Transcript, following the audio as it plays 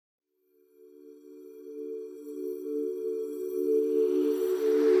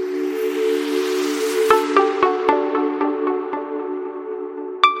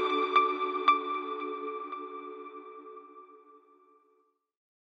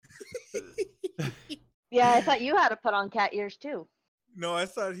Yeah, I thought you had to put on cat ears too. No, I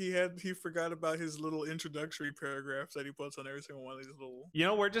thought he forgot about his little introductory paragraphs that he puts on every single one of these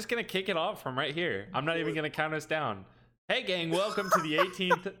little. We're just gonna kick it off from right here. I'm not even gonna count us down. Hey, gang! Welcome to the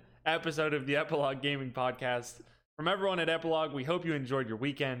 18th episode of the Epilogue Gaming Podcast. From everyone at Epilogue, we hope you enjoyed your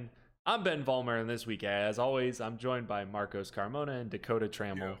weekend. I'm Ben Vollmer, and this week, as always, I'm joined by Marcos Carmona and Dakota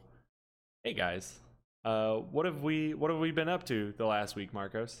Trammell. Yeah. Hey, guys. What have we been up to the last week,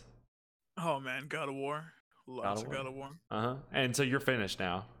 Marcos? Oh man, God of War. Lots of God of War. And so you're finished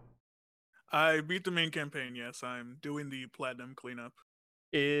now. I beat the main campaign. Yes, I'm doing the platinum cleanup.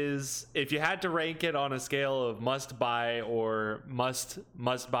 If you had to rank it on a scale of must buy or must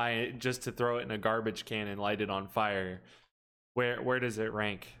buy it just to throw it in a garbage can and light it on fire, where does it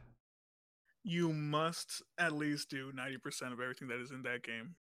rank? You must at least do 90% of everything that is in that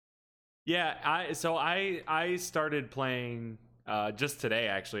game. Yeah, I started playing just today,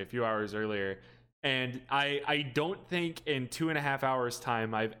 actually, a few hours earlier, and I don't think in 2.5 hours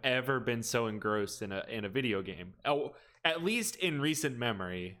time I've ever been so engrossed in a video game. Oh, at least in recent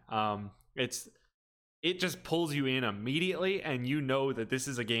memory. It just pulls you in immediately, and you know that this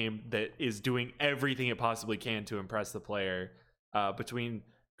is a game that is doing everything it possibly can to impress the player. Between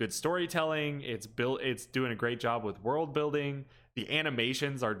good storytelling, it's doing a great job with world building. The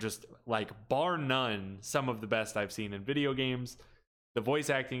animations are just, like, bar none, some of the best I've seen in video games. The voice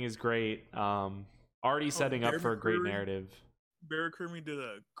acting is great. Already setting up for a great narrative. Barry Kirby did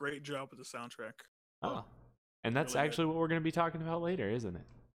a great job with the soundtrack. Oh, and that's really actually what we're going to be talking about later, isn't it?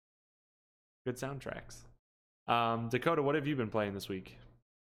 Good soundtracks. Dakota, what have you been playing this week?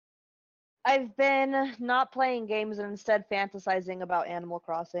 I've been not playing games and instead fantasizing about Animal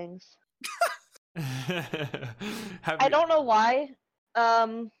Crossings. I don't know why.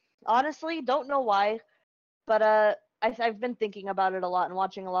 Honestly, don't know why. But I've been thinking about it a lot and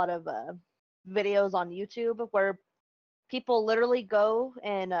watching a lot of videos on YouTube where people literally go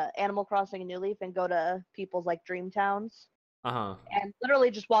in Animal Crossing and New Leaf and go to people's like dream towns. And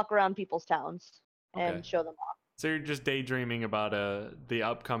literally just walk around people's towns and show them off. So you're just daydreaming about the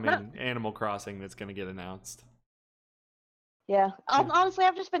upcoming Animal Crossing that's going to get announced. Yeah. Honestly,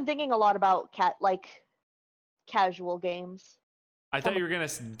 I've just been thinking a lot about casual games. I thought you were gonna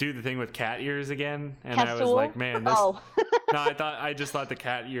do the thing with cat ears again, and I was like, man, this. No, I just thought the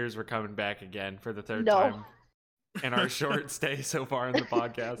cat ears were coming back again for the third time in our short stay so far in the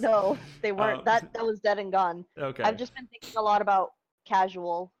podcast. No, they weren't. That was dead and gone. Okay. I've just been thinking a lot about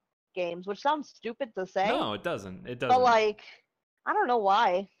casual games, which sounds stupid to say. No, it doesn't. It doesn't. But like, I don't know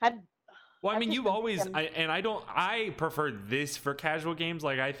why. Well, I mean, you've always, I prefer this for casual games.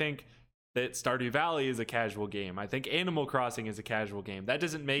 Like, I think that Stardew Valley is a casual game. I think Animal Crossing is a casual game. That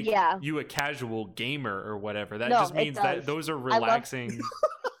doesn't make you a casual gamer or whatever. That just means that those are relaxing.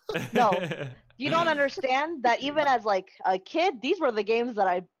 No, you don't understand that even as like a kid, these were the games that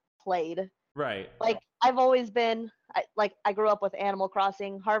I played. Right. Like, I've always been, I grew up with Animal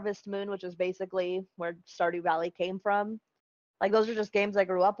Crossing, Harvest Moon, which is basically where Stardew Valley came from. Like, those are just games I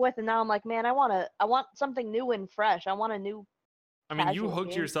grew up with, and now I'm like, man, I want something new and fresh. I want a new. I mean, you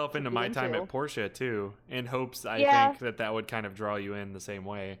hooked yourself into My Time at Portia too, in hopes I think that would kind of draw you in the same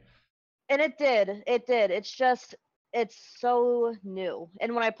way. And it did. It's so new.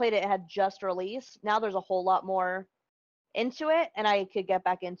 And when I played it, it had just released. Now there's a whole lot more into it, and I could get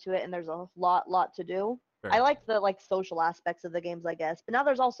back into it, and there's a lot to do. Sure. I like the social aspects of the games, I guess. But now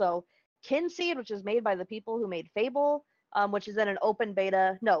there's also Kinseed, which is made by the people who made Fable, which is in an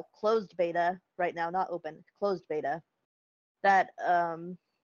closed beta right now, not open, closed beta. That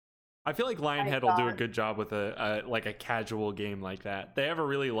I feel like Lionhead will do a good job with a casual game like that. They have a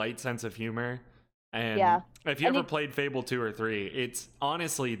really light sense of humor, and if you ever played Fable 2 or 3, it's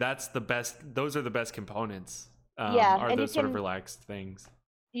honestly that's the best. Those are the best components. Are those sort of relaxed things.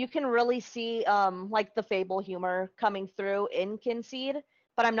 You can really see like the Fable humor coming through in Kinseed,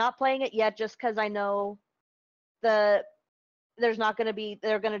 but I'm not playing it yet just because I know they're going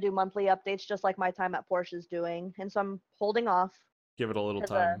to do monthly updates just like My Time at Portia's doing, and so I'm holding off. Give it a little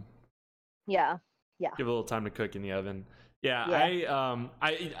time. Yeah. Give it a little time to cook in the oven. Yeah.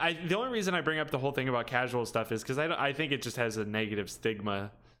 I the only reason I bring up the whole thing about casual stuff is because I think it just has a negative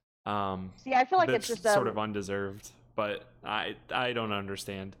stigma. I feel like it's just sort of undeserved, but I don't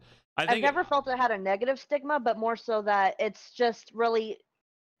understand. I've never felt it had a negative stigma, but more so that it's just really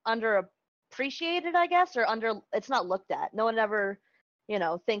underappreciated, I guess, or it's not looked at. No one ever,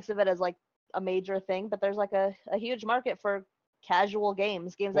 thinks of it as like a major thing, but there's like a huge market for casual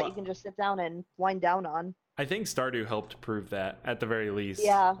games that you can just sit down and wind down on. I think Stardew helped prove that at the very least.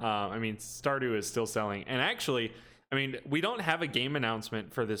 Yeah. I mean, Stardew is still selling, and actually, I mean, we don't have a game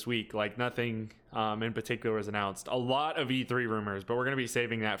announcement for this week. Like nothing in particular was announced. A lot of E3 rumors, but we're going to be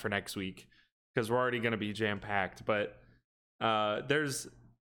saving that for next week because we're already going to be jam packed. But there's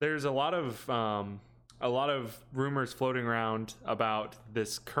a lot of rumors floating around about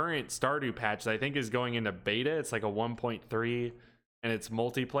this current Stardew patch that I think is going into beta. It's like a 1.3 and it's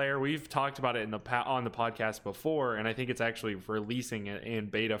multiplayer. We've talked about it on the podcast before, and I think it's actually releasing it in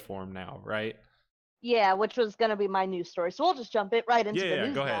beta form now, right? Yeah, which was going to be my news story. So we'll just jump it right into the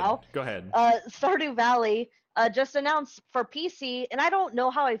news go now. ahead. Go ahead. Stardew Valley just announced for PC, and I don't know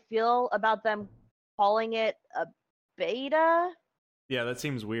how I feel about them calling it a beta. Yeah, that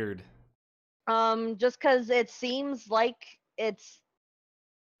seems weird. Just because it seems like it's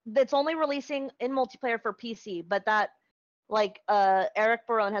only releasing in multiplayer for PC, but that Eric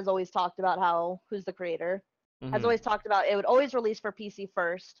Barone has always talked about who's the creator, has always talked about it would always release for PC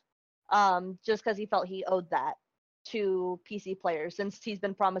first. Just because he felt he owed that to PC players since he's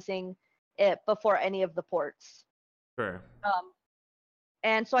been promising it before any of the ports. Sure.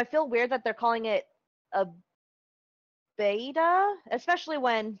 And so I feel weird that they're calling it a beta, especially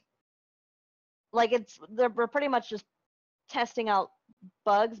when we're pretty much just testing out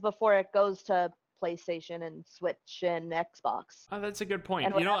bugs before it goes to PlayStation and Switch and Xbox. Oh, that's a good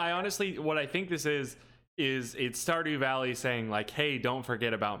point. I honestly, what I think this is it's Stardew Valley saying like, hey, don't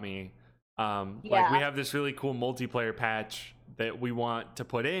forget about me. Like we have this really cool multiplayer patch that we want to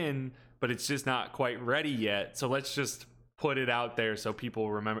put in, but it's just not quite ready yet. So let's just put it out there so people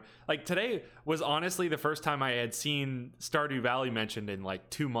remember. Like today was honestly the first time I had seen Stardew Valley mentioned in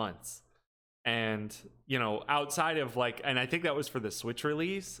like 2 months. And, outside of and I think that was for the Switch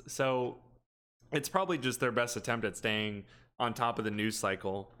release. So it's probably just their best attempt at staying on top of the news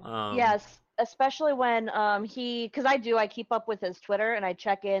cycle. Yes. Especially when because I keep up with his Twitter and I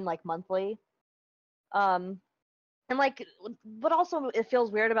check in monthly. And what also it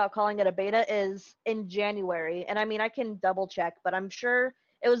feels weird about calling it a beta is in January. And I mean I can double check, but I'm sure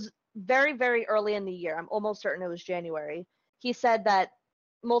it was very, very early in the year. I'm almost certain it was January. He said that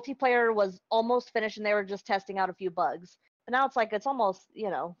multiplayer was almost finished and they were just testing out a few bugs. But now it's almost,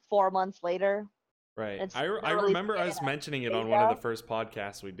 4 months later. Right. I remember us mentioning it on one of the first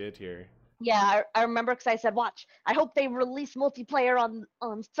podcasts we did here. Yeah, I remember because I said, watch, I hope they release multiplayer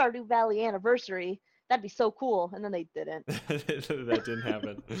on Stardew Valley Anniversary. That'd be so cool. And then they didn't. That didn't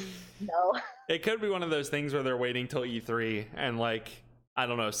happen. No. It could be one of those things where they're waiting till E3 and I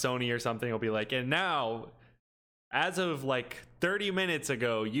don't know, Sony or something will be like, and now, as of 30 minutes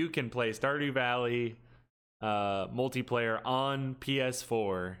ago, you can play Stardew Valley multiplayer on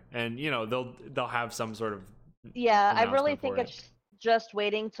PS4. And, they'll have some sort of I really think it's just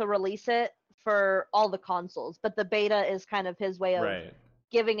waiting to release it for all the consoles, but the beta is kind of his way of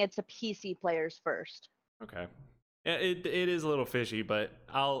giving it to PC players first. Okay, it is a little fishy, but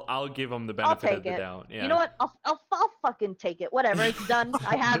I'll give them the benefit of the doubt. Yeah. You know what? I'll fucking take it. Whatever, it's done.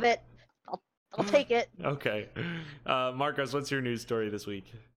 I have it. I'll take it. Okay, Marcos, what's your news story this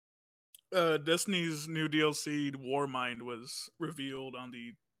week? Destiny's new DLC Warmind was revealed on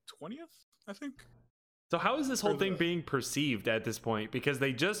the 20th, I think. So how is this whole thing being perceived at this point? Because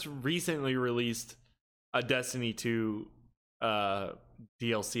they just recently released a Destiny 2 DLC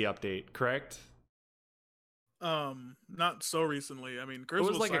update, correct? Not so recently. I mean, Curse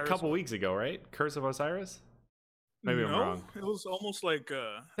of Osiris a couple weeks ago, right? Curse of Osiris? Maybe I'm wrong. It was almost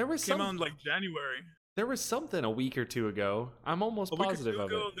there was came out in January. There was something a week or two ago. I'm almost positive of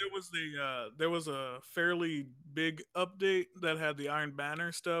it. There was a fairly big update that had the Iron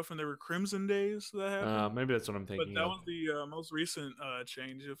Banner stuff, and there were Crimson Days that happened. Maybe that's what I'm thinking. But that was the most recent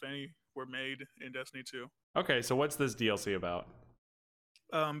change, if any, were made in Destiny 2. Okay, so what's this DLC about?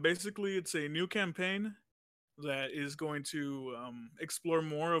 Basically, it's a new campaign that is going to explore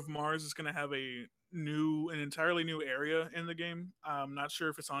more of Mars. It's going to have an entirely new area in the game. I'm not sure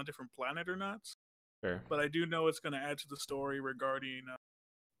if it's on a different planet or not. Fair. But I do know it's going to add to the story regarding,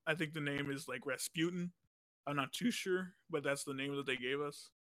 I think the name is Rasputin. I'm not too sure, but that's the name that they gave us.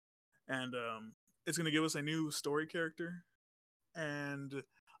 And it's going to give us a new story character and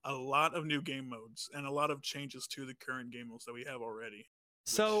a lot of new game modes and a lot of changes to the current game modes that we have already.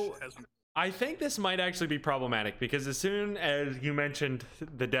 So I think this might actually be problematic because as soon as you mentioned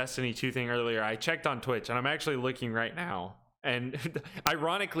the Destiny 2 thing earlier, I checked on Twitch and I'm actually looking right now. And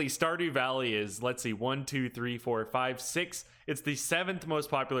ironically, Stardew Valley is, let's see, 1, 2, 3, 4, 5, 6. It's the 7th most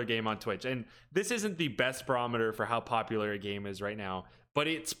popular game on Twitch. And this isn't the best barometer for how popular a game is right now, but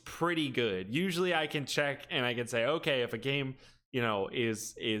it's pretty good. Usually I can check and I can say, okay, if a game,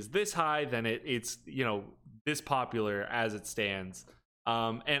 is this high, then it's, this popular as it stands.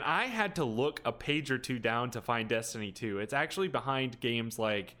 And I had to look a page or two down to find Destiny 2. It's actually behind games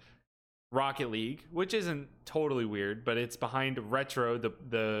like Rocket League, which isn't totally weird, but it's behind Retro,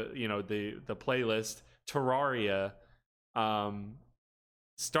 the playlist, Terraria,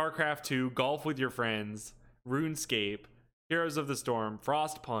 StarCraft 2, Golf with Your Friends, RuneScape, Heroes of the Storm,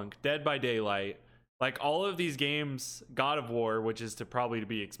 Frostpunk, Dead by Daylight. Like all of these games, God of War, which is probably to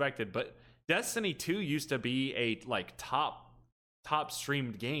be expected, but Destiny 2 used to be a like top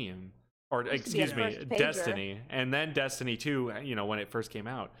streamed game, or excuse me, Destiny, and then Destiny 2, when it first came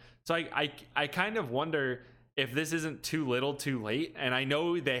out. So I kind of wonder if this isn't too little too late. And I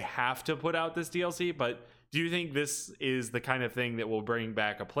know they have to put out this DLC, but do you think this is the kind of thing that will bring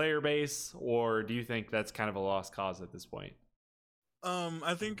back a player base, or do you think that's kind of a lost cause at this point?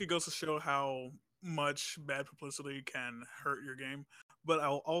 I think it goes to show how much bad publicity can hurt your game. But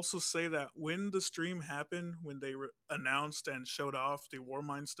I'll also say that when the stream happened, when they announced and showed off the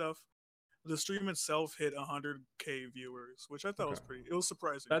Warmind stuff, the stream itself hit 100K viewers, which I thought was it was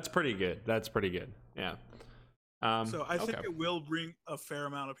surprising. That's pretty good. Yeah. So I think it will bring a fair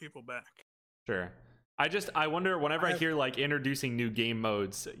amount of people back. Sure. I wonder, whenever I hear like introducing new game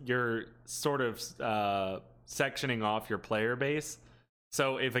modes, you're sort of sectioning off your player base.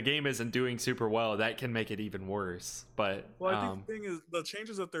 So if a game isn't doing super well, that can make it even worse. But well, I think the thing is, the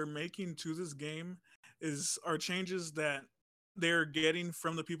changes that they're making to this game are changes that they're getting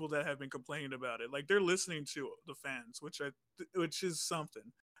from the people that have been complaining about it. Like they're listening to the fans, which is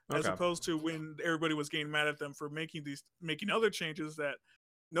something, as opposed to when everybody was getting mad at them for making other changes that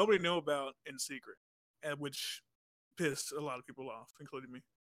nobody knew about in secret, and which pissed a lot of people off, including me.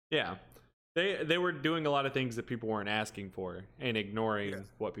 Yeah. They were doing a lot of things that people weren't asking for and ignoring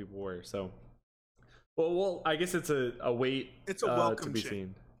what people were. So, well, I guess it's a wait. It's a welcome to be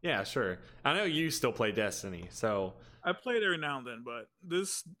seen. Yeah, sure. I know you still play Destiny, so I play it every now and then, but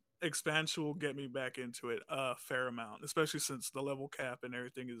this expansion will get me back into it a fair amount, especially since the level cap and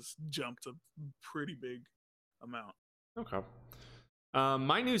everything is jumped a pretty big amount. Okay.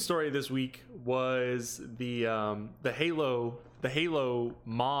 My news story this week was the Halo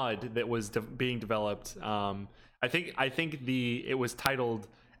mod that was being developed. I think it was titled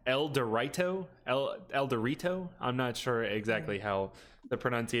El Dorito. I'm not sure exactly how the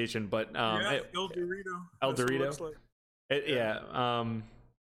pronunciation, but El Dorito. El Dorito.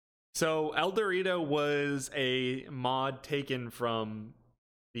 So El Dorito was a mod taken from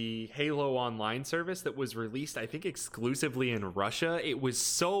the Halo Online service that was released, I think, exclusively in Russia. It was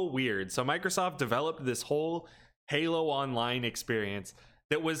so weird. So Microsoft developed this whole Halo Online experience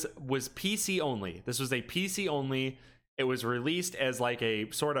that was PC only. This was a PC only. It was released as like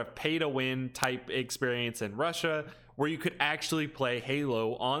a sort of pay to win type experience in Russia, where you could actually play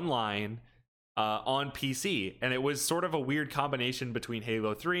Halo online on PC. And it was sort of a weird combination between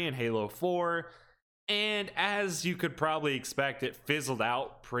Halo 3 and Halo 4. And as you could probably expect, it fizzled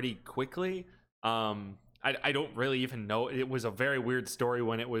out pretty quickly. I don't really even know. It was a very weird story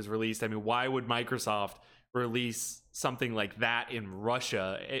when it was released. I mean, why would Microsoft release something like that in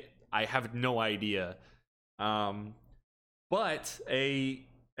Russia? I have no idea. But a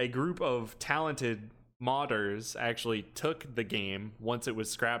group of talented modders actually took the game once it was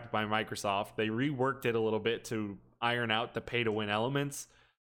scrapped by Microsoft. They reworked it a little bit to iron out the pay-to-win elements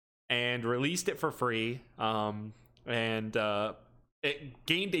and released it for free. It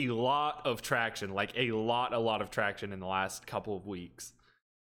gained a lot of traction, like a lot of traction in the last couple of weeks.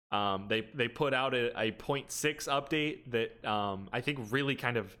 They put out a 0.6 update that I think really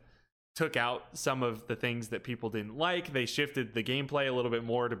kind of took out some of the things that people didn't like. They shifted the gameplay a little bit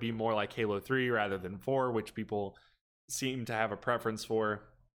more to be more like Halo 3 rather than 4, which people seem to have a preference for.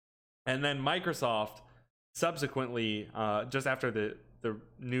 And then Microsoft subsequently, just after the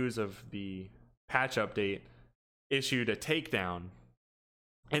news of the patch update, issued a takedown.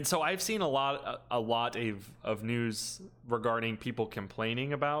 And so I've seen a lot of news regarding people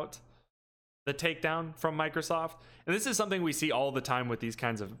complaining about the takedown from Microsoft. And this is something we see all the time with these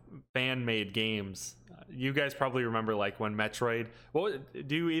kinds of fan-made games. You guys probably remember, like, when Metroid...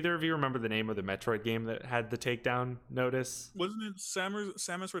 do either of you remember the name of the Metroid game that had the takedown notice? Wasn't it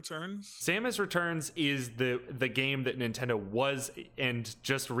Samus Returns? Samus Returns is the game that Nintendo was and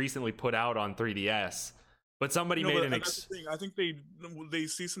just recently put out on 3DS. But somebody made an... I think they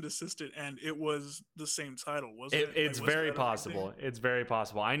cease and desisted, and it was the same title, wasn't it? It's very possible. It's very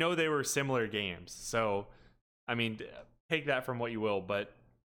possible. I know they were similar games, so, I mean, take that from what you will, but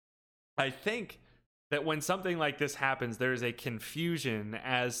I think that when something like this happens, there's a confusion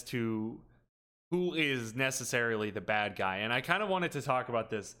as to who is necessarily the bad guy. And I kind of wanted to talk about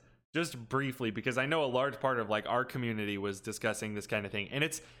this just briefly, because I know a large part of like our community was discussing this kind of thing, and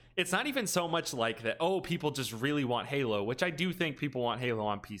it's not even so much like that, oh, people just really want Halo, which I do think people want Halo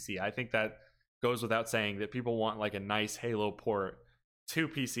on PC. I think that goes without saying, that people want like a nice Halo port to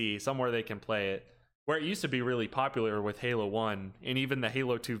PC, somewhere they can play it, where it used to be really popular with Halo 1 and even the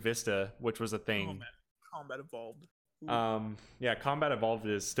Halo 2 Vista, which was a thing. Oh man, Combat Evolved. Yeah, Combat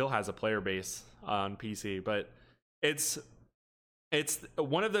Evolved still has a player base on PC, but it's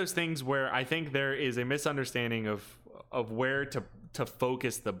one of those things where I think there is a misunderstanding of where to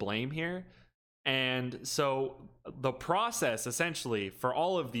focus the blame here. And so the process essentially for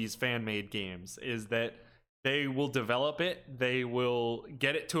all of these fan-made games is that they will develop it, they will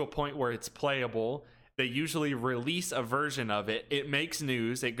get it to a point where it's playable, they usually release a version of it, it makes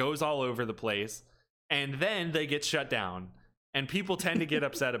news, it goes all over the place, and then they get shut down. And people tend to get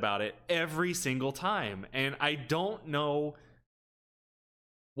upset about it every single time. And I don't know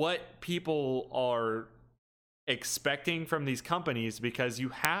what people are expecting from these companies, because you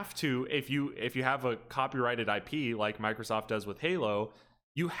have to, if you have a copyrighted IP like Microsoft does with Halo,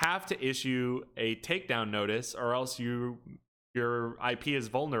 you have to issue a takedown notice, or else your IP is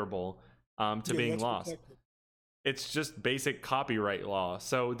vulnerable to being lost. Protected. It's just basic copyright law.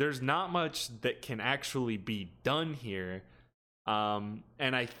 So there's not much that can actually be done here. And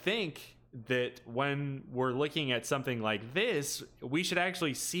I think that when we're looking at something like this, we should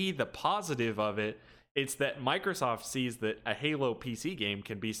actually see the positive of it. It's that Microsoft sees that a Halo PC game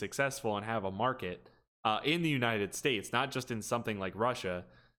can be successful and have a market in the United States, not just in something like Russia.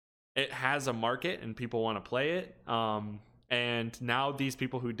 It has a market and people want to play it. And now these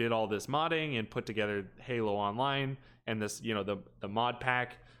people who did all this modding and put together Halo Online and this, the mod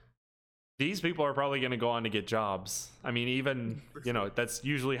pack, these people are probably going to go on to get jobs. I mean, even, that's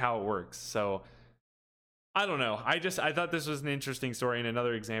usually how it works. So I don't know. I thought this was an interesting story and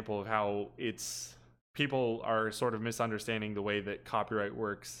another example of how people are sort of misunderstanding the way that copyright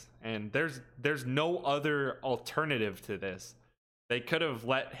works. And there's no other alternative to this. They could have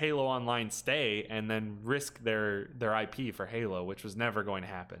let Halo Online stay and then risk their IP for Halo, which was never going to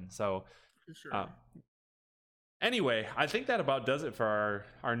happen. So sure. Anyway, I think that about does it for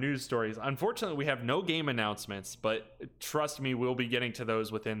our news stories. Unfortunately, we have no game announcements, but trust me, we'll be getting to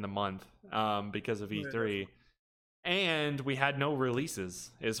those within the month because of E3. And we had no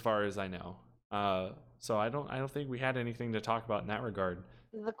releases, as far as I know. So I don't think we had anything to talk about in that regard.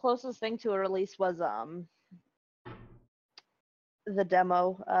 The closest thing to a release was the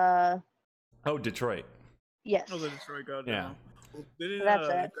demo. Detroit. Yes. Oh, the Detroit God yeah. demo. Well, didn't That's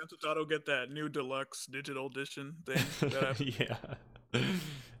it. Grand Theft Auto get that new deluxe digital edition thing? Yeah.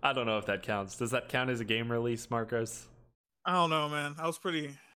 I don't know if that counts. Does that count as a game release, Marcos? I don't know, man. I was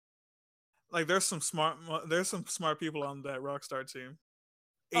pretty like there's some smart people on that Rockstar team.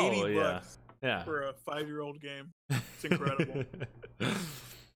 $80 for a 5-year-old game. It's incredible.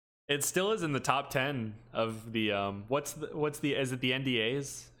 It still is in the top 10 of the is it the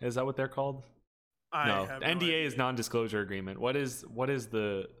NDAs? Is that what they're called? No, NDA is non-disclosure agreement. What is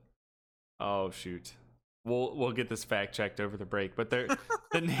the? Oh shoot, we'll get this fact checked over the break. But the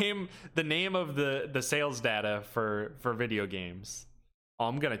name of the sales data for video games. Oh,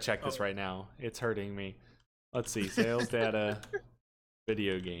 I'm gonna check this right now. It's hurting me. Let's see, sales data,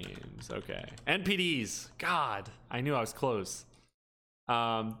 video games. Okay, NPDs. God, I knew I was close.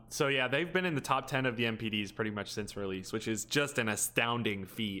 So yeah, they've been in the top 10 of the NPDs pretty much since release, which is just an astounding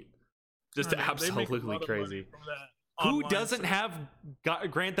feat. Just absolutely crazy. Who doesn't have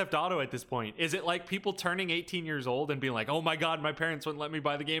Grand Theft Auto at this point? Is it like people turning 18 years old and being like, oh my god, my parents wouldn't let me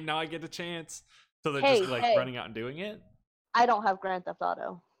buy the game, now I get a chance? So they're just like running out and doing it? I don't have Grand Theft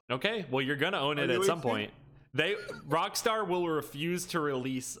Auto. Okay, well you're gonna own it at some point. Rockstar will refuse to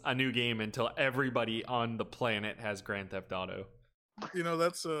release a new game until everybody on the planet has Grand Theft Auto.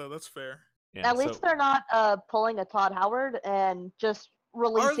 That's fair. Yeah, at least they're not pulling a Todd Howard and just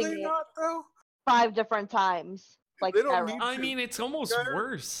releasing it not, though? 5 different times. Like I mean, it's almost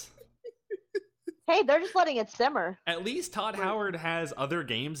worse. Hey, they're just letting it simmer. At least Todd Howard has other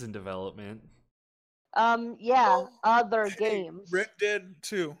games in development. Other games. Red Dead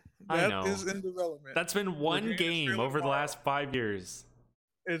 2. I know. Is in development. That's been one game over the last 5 years.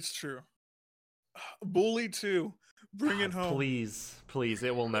 It's true. Bully 2. Bring it home. Please,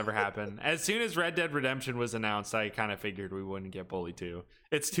 it will never happen. As soon as Red Dead Redemption was announced, I kind of figured we wouldn't get Bully 2.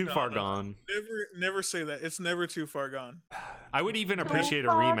 It's too far gone. Never say that. It's never too far gone. I would even appreciate a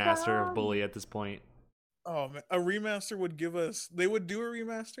remaster of Bully at this point. Oh man, a remaster would give us. They would do a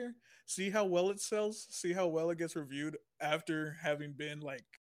remaster. See how well it sells. See how well it gets reviewed after having been like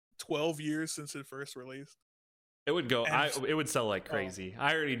 12 years since it first released. It would go. And- It would sell like crazy.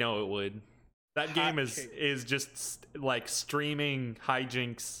 I already know it would. That game is just like streaming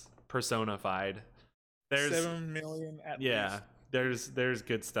hijinks personified. There's 7 million at least. there's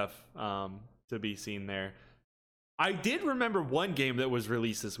good stuff to be seen there. I did remember one game that was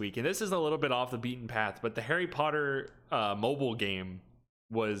released this week, and this is a little bit off the beaten path, but the Harry Potter mobile game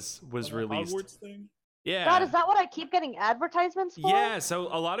was released. Hogwarts thing? Yeah. God, is that what I keep getting advertisements for? Yeah, so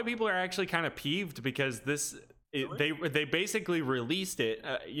a lot of people are actually kind of peeved because they basically released it,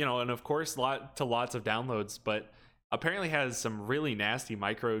 and of course lots of downloads, but apparently has some really nasty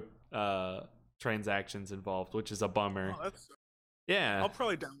micro transactions involved, which is a bummer. Oh, that's... Yeah, I'll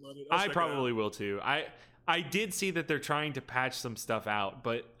probably download it. I probably will too. I did see that they're trying to patch some stuff out,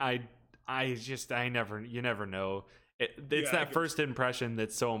 but you never know. It's that first impression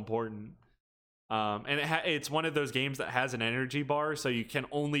that's so important. And it's one of those games that has an energy bar, so you can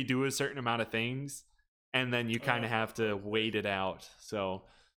only do a certain amount of things, and then you kind of have to wait it out. So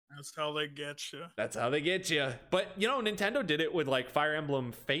that's how they get you. That's how they get you. But Nintendo did it with like Fire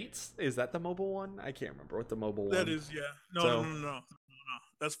Emblem Fates. Is that the mobile one? I can't remember what the mobile one. That is, yeah. No.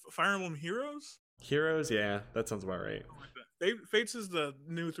 That's Fire Emblem Heroes. Heroes, yeah, that sounds about right. Fates is the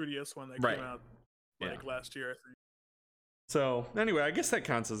new 3DS one that came out last year, I think. So anyway, I guess that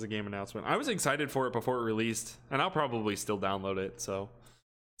counts as a game announcement. I was excited for it before it released, and I'll probably still download it. So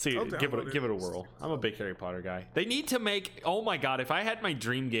give it a whirl. I'm a big Harry Potter guy. They need to make. Oh my god, if I had my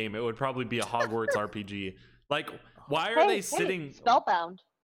dream game, it would probably be a Hogwarts RPG. Like, why are they sitting? Spellbound.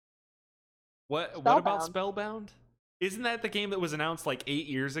 What about Spellbound? Isn't that the game that was announced like 8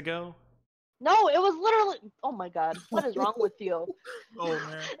 years ago? No, it was literally. Oh my god, what is wrong with you? Oh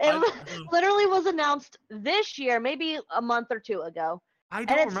man, It literally was announced this year, maybe a month or two ago. I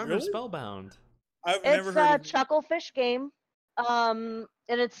don't remember Spellbound. I've never heard. It's a Chucklefish game, and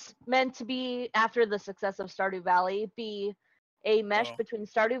it's meant to be after the success of Stardew Valley, be a mesh between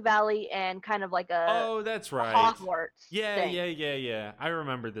Stardew Valley and kind of like a. Oh, that's right. Hogwarts. Yeah. I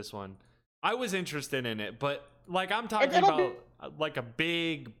remember this one. I was interested in it, but like I'm talking about like a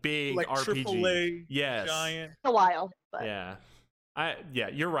big like RPG. AAA, yes. Giant. A while. But. Yeah.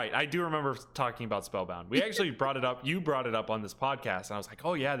 You're right. I do remember talking about Spellbound. We actually brought it up. You brought it up on this podcast, and I was like,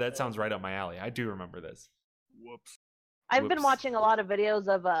 "Oh yeah, that sounds right up my alley." I do remember this. Whoops. I've been watching a lot of videos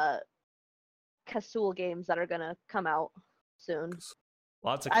of Casual games that are gonna come out soon.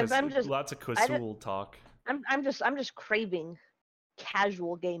 Lots of Casual talk. I'm just craving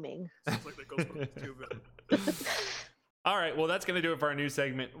casual gaming. Sounds like that goes too. All right, well, that's going to do it for our new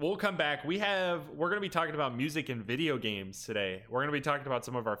segment. We'll come back. We're going to be talking about music and video games today. We're going to be talking about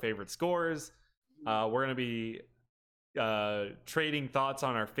some of our favorite scores. We're going to be trading thoughts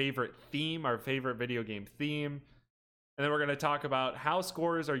on our favorite video game theme. And then we're going to talk about how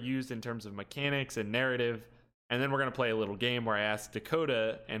scores are used in terms of mechanics and narrative. And then we're going to play a little game where I ask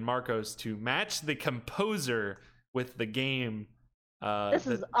Dakota and Marcos to match the composer with the game this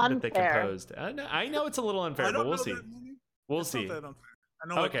is unfair. that they composed. I know it's a little unfair, but we'll see. We'll see.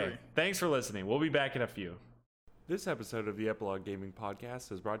 Okay, thanks for listening. We'll be back in a few. This episode of the Epilogue Gaming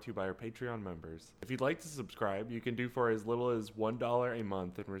Podcast is brought to you by our Patreon members. If you'd like to subscribe, you can do for as little as $1 a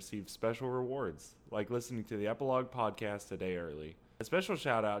month and receive special rewards, like listening to the Epilogue Podcast a day early. A special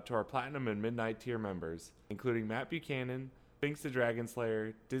shout out to our Platinum and Midnight tier members, including Matt Buchanan, Sphinx the Dragon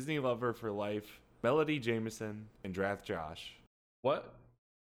Slayer, Disney Lover for Life, Melody Jameson, and Drath Josh. What?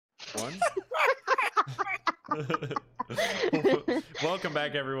 One? Welcome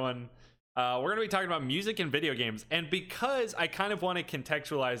back, everyone. We're going to be talking about music and video games. And because I kind of want to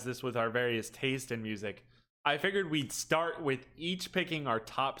contextualize this with our various taste in music, I figured we'd start with each picking our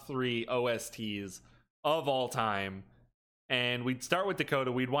top 3 OSTs of all time. And we'd start with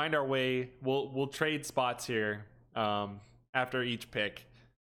Dakota. We'd wind our way. We'll trade spots here after each pick.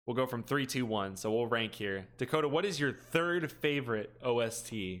 We'll go from 3, 2, 1. So we'll rank here. Dakota, what is your third favorite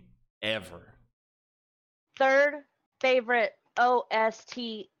OST ever? Third favorite OST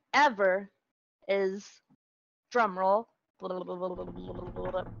ever is drumroll.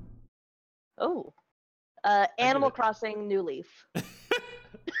 Oh, Animal Crossing New Leaf.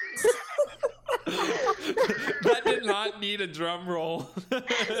 That did not need a drum roll.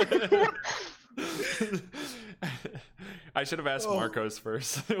 I should have asked Marcos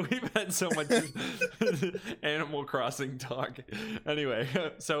first. We've had so much Animal Crossing talk. Anyway,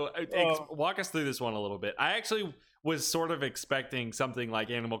 so walk us through this one a little bit. I actually was sort of expecting something like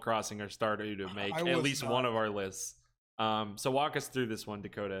Animal Crossing or Stardew to make at least one of our lists. So walk us through this one,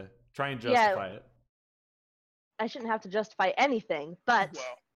 Dakota. Try and justify it. I shouldn't have to justify anything, but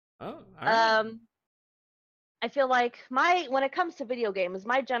all right. I feel like when it comes to video games,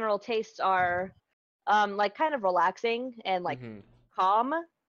 my general tastes are like kind of relaxing and like Mhm. calm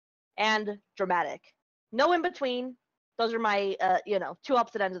and dramatic. No in between. Those are my two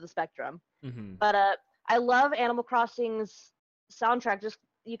opposite ends of the spectrum. Mhm. But I love Animal Crossing's soundtrack. Just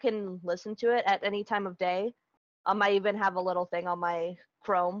you can listen to it at any time of day. I even have a little thing on my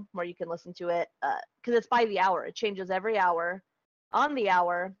Chrome where you can listen to it because it's by the hour. It changes every hour, on the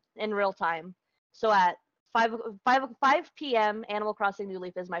hour in real time. So at 5 p.m. Animal Crossing New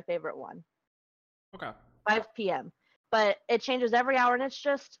Leaf is my favorite one. Okay. 5 p.m. But it changes every hour, and it's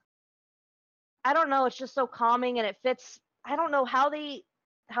just I don't know. It's just so calming, and it fits. I don't know how they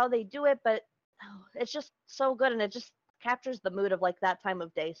do it, but it's just so good, and it just captures the mood of like that time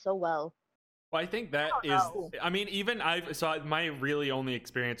of day so well. Well, I think I that don't is. know. I mean, even my really only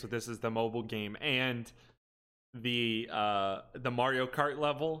experience with this is the mobile game and the Mario Kart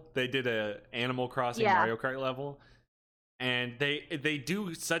level. They did a Animal Crossing Yeah. Mario Kart level, and they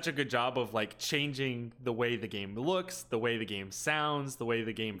do such a good job of like changing the way the game looks, the way the game sounds, the way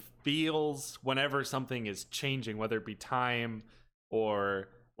the game feels whenever something is changing, whether it be time or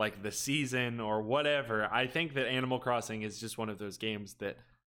like the season or whatever. I think that Animal Crossing is just one of those games that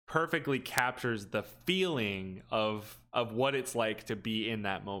perfectly captures the feeling of what it's like to be in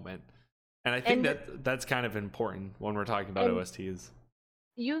that moment. And I think And that's kind of important when we're talking about and OSTs.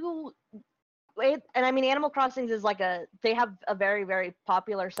 you and I mean Animal Crossings is like they have a very very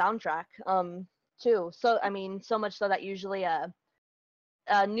popular soundtrack too. So I mean so much so that usually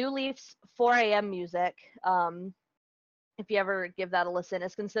New Leaf's 4 a.m. music if you ever give that a listen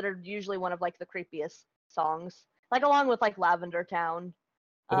is considered usually one of like the creepiest songs. Like along with like Lavender Town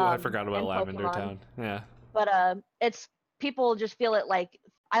Oh, I forgot about and Lavender Pokemon. Town. Yeah. But it's people just feel it like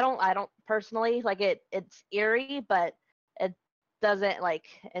I don't personally like it's eerie, but it doesn't like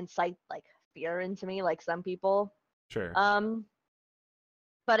incite like fear into me like some people. Sure. Um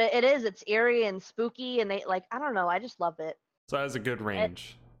but it's eerie and spooky and they like I don't know, I just love it. So it has a good It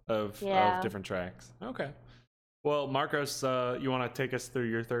range of yeah. different tracks. Okay. Well, Marcos, you want to take us through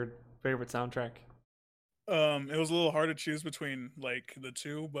your third favorite soundtrack? It was a little hard to choose between like the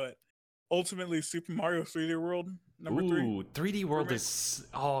two, but ultimately Super Mario 3D World number 3. Ooh, 3D World me. is.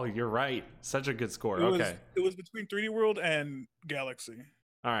 Oh, you're right. Such a good score. It was Okay. it was between 3D World and Galaxy.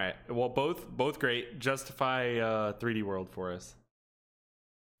 All right. Well, both great. Justify 3D World for us.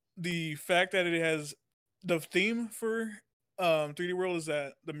 The fact that it has the theme for 3D World is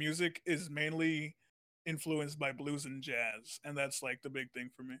that the music is mainly influenced by blues and jazz, and that's like the big thing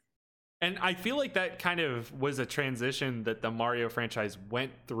for me. And I feel like that kind of was a transition that the Mario franchise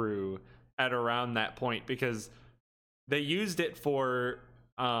went through at around that point because they used it for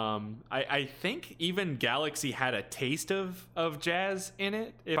I think even Galaxy had a taste of jazz in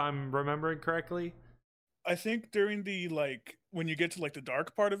it, if I'm remembering correctly. I think during the like when you get to like the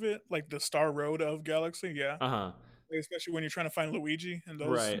dark part of it, like the Star Road of Galaxy, yeah. Uh-huh. Especially when you're trying to find Luigi and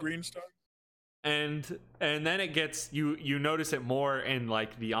those Right. green stars. And then it gets you notice it more in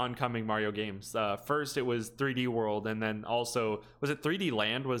like the oncoming Mario games. First it was 3D World, and then also was it 3D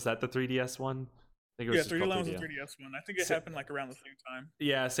Land? Was that the 3DS one? I think it was Yeah, just 3D called Land was the 3DS. 3DS one. I think it So- happened like around the same time.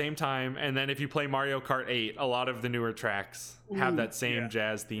 Yeah, same time. And then if you play Mario Kart 8, a lot of the newer tracks have Ooh, that same yeah.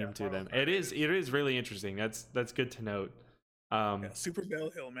 jazz theme Yeah, to Mario them. Kart It is really interesting. That's good to note. Yeah, Super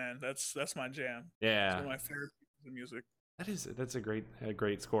Bell Hill, man. That's my jam. It's Yeah. one of my favorite pieces of music. That's a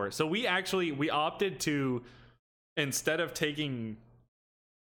great score. So we opted to, instead of taking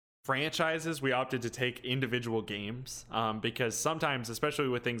franchises, we opted to take individual games because sometimes, especially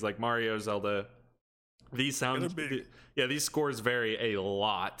with things like Mario, Zelda, these sounds big. these scores vary a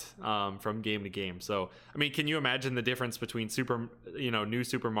lot from game to game. So I mean, can you imagine the difference between new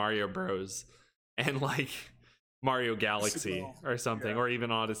Super Mario Bros and like Mario Galaxy or something, yeah. or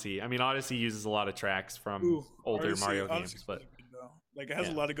even Odyssey? I mean, Odyssey uses a lot of tracks from Ooh, older Odyssey- Mario Odyssey's games, but really good, though. Like it has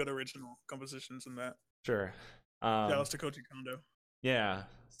yeah. a lot of good original compositions in that. sure. Shout outs to Koji Kondo. Yeah.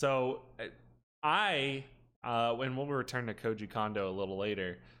 So when we'll return to Koji Kondo a little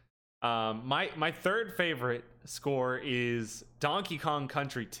later. My third favorite score is Donkey Kong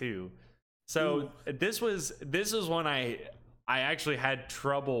Country 2. So this was one I actually had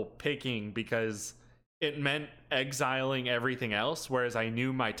trouble picking because it meant exiling everything else, whereas I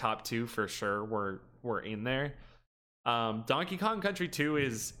knew my top two for sure were in there. Donkey Kong Country 2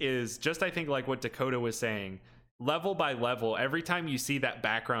 is just, I think, like what Dakota was saying, level by level. Every time you see that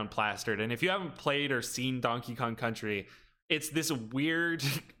background plastered, and if you haven't played or seen Donkey Kong Country, it's this weird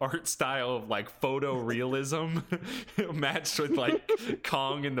art style of like photorealism matched with like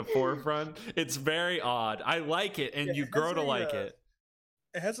Kong in the forefront. It's very odd. I like it, and you grow to like it.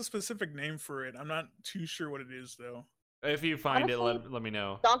 It has a specific name for it. I'm not too sure what it is though. If you find Honestly, it, let me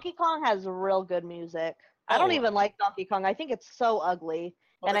know. Donkey Kong has real good music. I don't Oh, even like Donkey Kong. I think it's so ugly,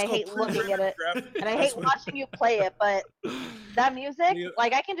 Oh, and it's I called hate looking at pre-rendered it, graphics. and I hate That's what. watching you play it. But that music, Yeah,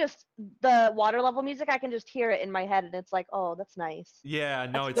 like I can just the water level music, I can just hear it in my head, and it's like, oh, that's nice. yeah,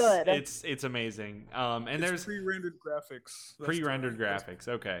 no, That's good. it's amazing. And it's there's pre-rendered graphics. That's pre-rendered that's graphics.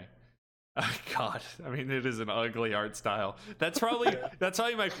 Okay. God, I mean, it is an ugly art style. That's probably yeah. that's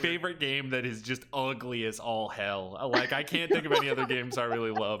probably my favorite game that is just ugly as all hell. Like I can't think of any other games I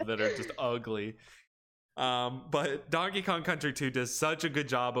really love that are just ugly. But Donkey Kong Country 2 does such a good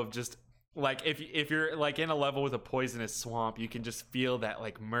job of just like if you're like in a level with a poisonous swamp, you can just feel that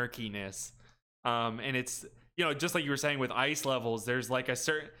like murkiness. And it's just like you were saying with ice levels, there's like a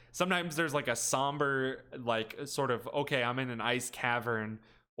certain sometimes there's like a somber like sort of okay, I'm in an ice cavern,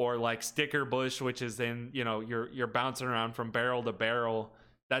 or like Sticker Bush, which is in you're bouncing around from barrel to barrel.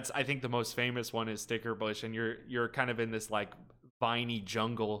 That's I think the most famous one is Sticker Bush, and you're kind of in this like viney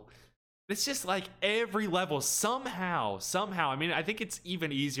jungle. It's just like every level somehow. I mean, I think it's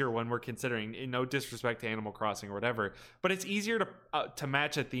even easier when we're considering, no disrespect to Animal Crossing or whatever, but it's easier to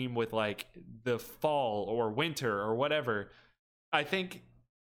match a theme with like the fall or winter or whatever. I think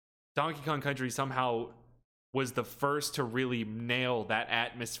Donkey Kong Country somehow was the first to really nail that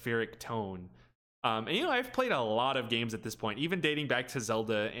atmospheric tone. And I've played a lot of games at this point, even dating back to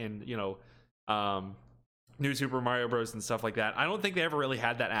Zelda and New Super Mario Bros. And stuff like that. I don't think they ever really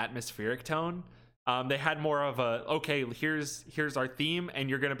had that atmospheric tone. They had more of a okay, here's our theme, and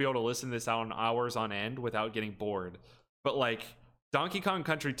you're gonna be able to listen to this out on hours on end without getting bored. But like Donkey Kong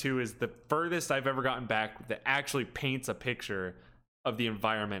Country 2 is the furthest I've ever gotten back that actually paints a picture of the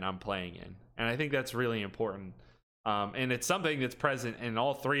environment I'm playing in, and I think that's really important. And it's something that's present in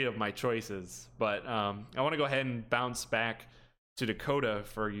all three of my choices. But I want to go ahead and bounce back to Dakota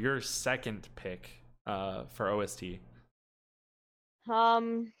for your second pick for OST.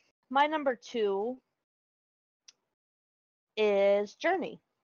 My number 2 is Journey.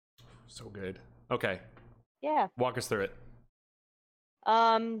 So good. Okay. Yeah. Walk us through it.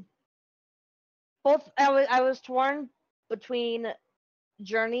 Both I was torn between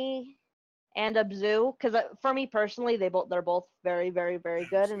Journey and Abzu because for me personally, they're both very, very, very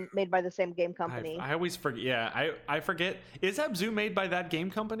good and made by the same game company. I always forget. Yeah, I forget. Is Abzu made by that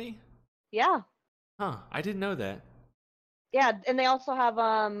game company? Yeah. Huh. I didn't know that. Yeah, and they also have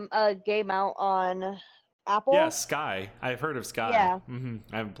a game out on Apple. Yeah, Sky. I've heard of Sky. Yeah.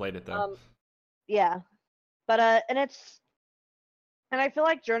 I haven't played it though. Yeah, but and I feel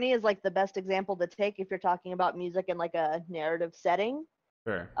like Journey is like the best example to take if you're talking about music in like a narrative setting.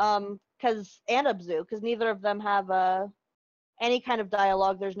 Sure. And Abzu, because neither of them have any kind of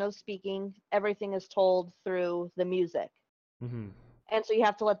dialogue. There's no speaking. Everything is told through the music. Mm-hmm. And so you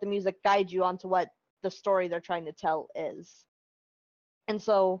have to let the music guide you onto what the story they're trying to tell is. And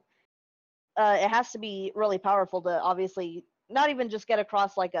so it has to be really powerful to obviously not even just get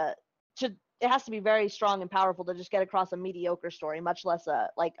across it has to be very strong and powerful to just get across a mediocre story, much less a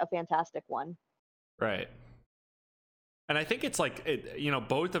fantastic one. Right. And I think it's like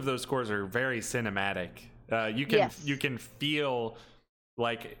both of those scores are very cinematic. You can feel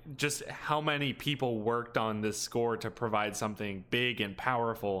like just how many people worked on this score to provide something big and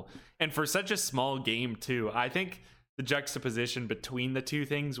powerful, and for such a small game too. I think the juxtaposition between the two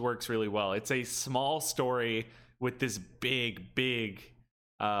things works really well. It's a small story with this big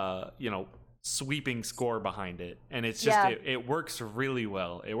sweeping score behind it, and it's just it works really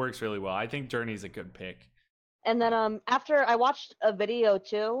well. I think Journey's a good pick. And then after I watched a video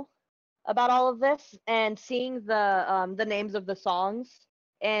too about all of this and seeing the names of the songs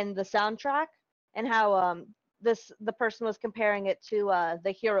and the soundtrack and how the person was comparing it to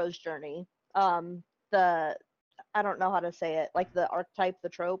the hero's journey. The I don't know how to say it, like the archetype, the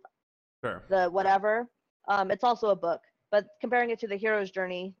trope, sure, the whatever. It's also a book, but comparing it to the hero's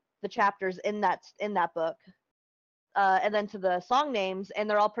journey, the chapters in that book, and then to the song names, and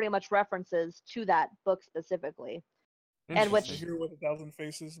they're all pretty much references to that book specifically. And The Hero with 1,000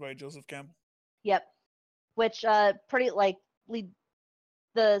 Faces by Joseph Campbell. Yep. Which pretty like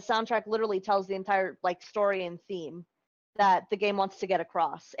the soundtrack literally tells the entire like story and theme that the game wants to get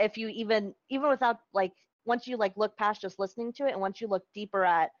across. If you even without like once you like look past just listening to it, and once you look deeper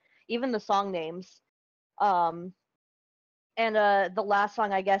at even the song names, and the last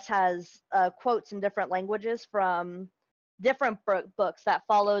song I guess has quotes in different languages from different books that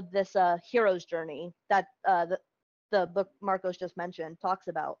followed this hero's journey that the book Marcos just mentioned talks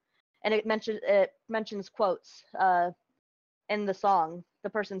about, and it mentions quotes in the song. The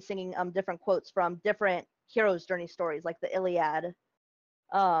person singing different quotes from different hero's journey stories, like the Iliad,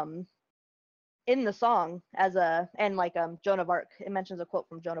 in the song and like Joan of Arc. It mentions a quote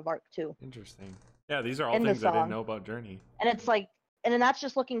from Joan of Arc too Interesting. Yeah, these are all in the things I didn't song. know about Journey. And it's like, and then that's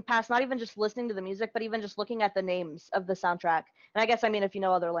just looking past, not even just listening to the music, but even just looking at the names of the soundtrack. And I guess, I mean, if you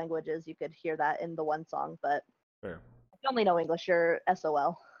know other languages, you could hear that in the one song, but Fair. if you only know English, you're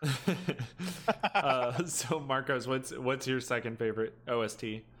SOL. So Marcos, what's your second favorite OST?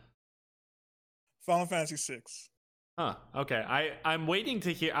 Final Fantasy VI. Huh. Okay. I'm waiting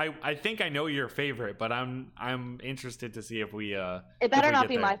to hear. I think I know your favorite, but I'm interested to see if we It better not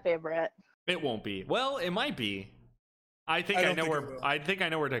be my favorite. It won't be. Well, it might be. I think I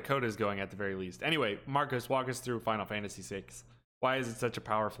know where Dakota's going at the very least. Anyway, Marcos, walk us through Final Fantasy VI. Why is it such a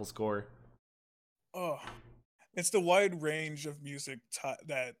powerful score? Oh, it's the wide range of music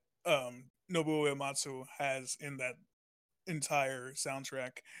that Nobuo Uematsu has in that entire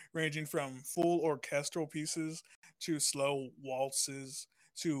soundtrack, ranging from full orchestral pieces to slow waltzes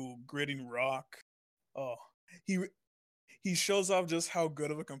to gritting rock. Oh, he shows off just how good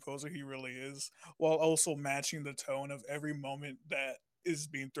of a composer he really is, while also matching the tone of every moment that is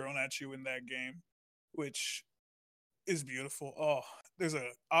being thrown at you in that game, which is beautiful. Oh, there's an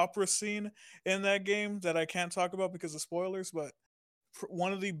opera scene in that game that I can't talk about because of spoilers, but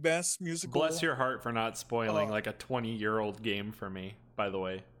one of the best musical. Bless your heart for not spoiling like a 20-year-old game for me, by the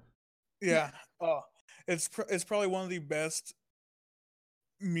way. Yeah. Oh, it's probably one of the best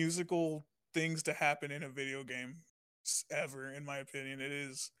musical things to happen in a video game ever, in my opinion. It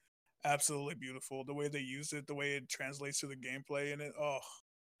is absolutely beautiful. The way they use it, the way it translates to the gameplay in it. Oh,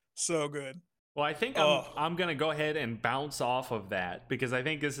 so good. Well, I think I'm gonna go ahead and bounce off of that because I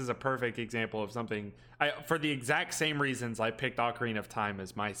think this is a perfect example of something. For the exact same reasons, I picked Ocarina of Time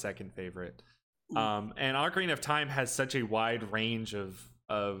as my second favorite. And Ocarina of Time has such a wide range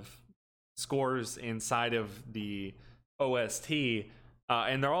of scores inside of the OST,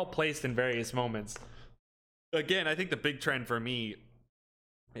 and they're all placed in various moments. Again, I think the big trend for me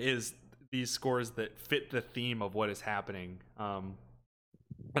is these scores that fit the theme of what is happening.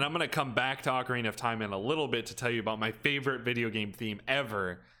 And I'm going to come back to Ocarina of Time in a little bit to tell you about my favorite video game theme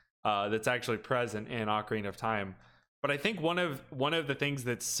ever that's actually present in Ocarina of Time. But I think one of the things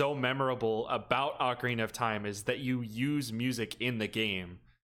that's so memorable about Ocarina of Time is that you use music in the game.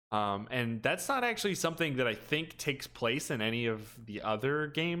 And that's not actually something that I think takes place in any of the other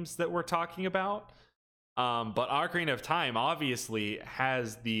games that we're talking about. But Ocarina of Time obviously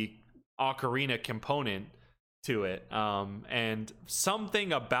has the ocarina component to it, and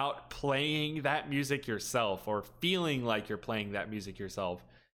something about playing that music yourself or feeling like you're playing that music yourself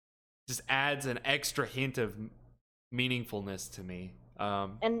just adds an extra hint of meaningfulness to me.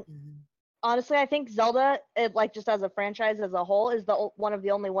 And honestly, I think Zelda, like just as a franchise as a whole, is one of the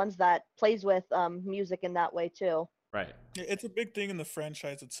only ones that plays with music in that way too. Right. It's a big thing in the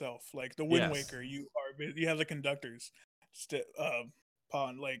franchise itself. Like the Wind Waker, you have the conductors,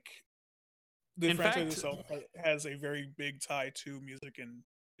 like the franchise itself has a very big tie to music and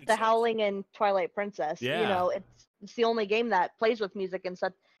the Howling and Twilight Princess. Yeah. You know, it's the only game that plays with music and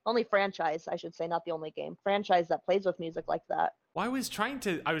such. Only franchise, I should say, not the only game. Franchise that plays with music like that. Well, I was trying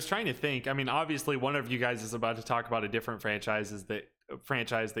to think. I mean, obviously, one of you guys is about to talk about a different franchise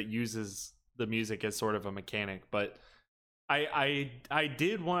that uses the music as sort of a mechanic, but I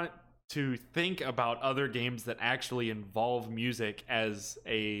did want to think about other games that actually involve music as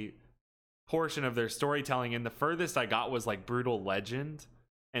a portion of their storytelling, and the furthest I got was like Brutal Legend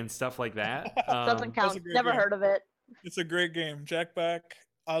and stuff like that. Doesn't count. Never heard of it. It's a great game. Jack Black,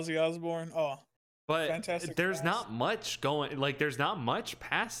 Ozzy Osbourne. Oh, but fantastic. There's not much going. Like, there's not much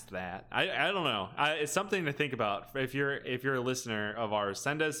past that. I don't know. It's something to think about. If you're a listener of ours,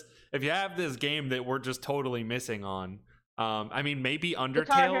 send us if you have this game that we're just totally missing on. I mean, maybe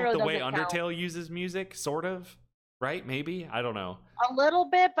Undertale, the way Undertale uses music, sort of. Right? Maybe, I don't know. A little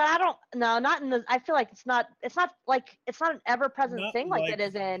bit, but I don't. No, not in the. I feel like it's not an ever-present thing like it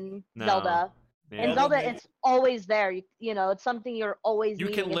is in Zelda. Yeah. In Zelda, it's always there. You know, it's something you're always. You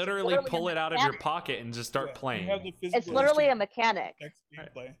can literally pull it out of your pocket and just start playing. It's literally a mechanic.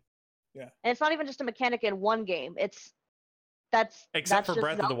 Gameplay. Yeah. And it's not even just a mechanic in one game. Except for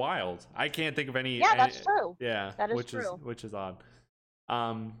Breath of the Wild. I can't think of any. Yeah, that's true. Yeah, that is true. Which is odd.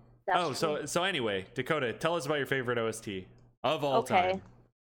 So anyway, Dakota, tell us about your favorite OST of all time.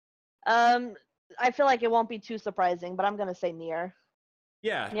 I feel like it won't be too surprising, but I'm gonna say Nier.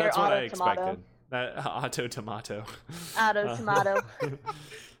 Yeah, that's what I expected. That Auto Tomato. Auto Tomato.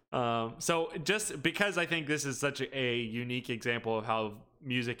 So just because I think this is such a unique example of how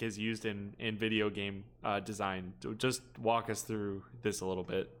music is used in video game design, just walk us through this a little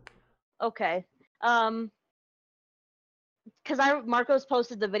bit. Okay. because Marcos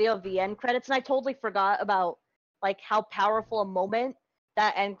posted the video of the end credits, and I totally forgot about like how powerful a moment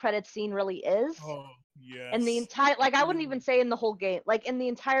that end credits scene really is. Oh yes. And the entire, like, I wouldn't even say in the whole game, like in the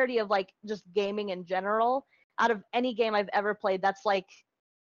entirety of like just gaming in general, out of any game I've ever played, that's like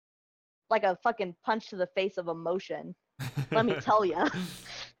a fucking punch to the face of emotion. Let me tell you,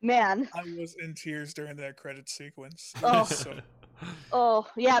 man. I was in tears during that credit sequence. Oh. So, Oh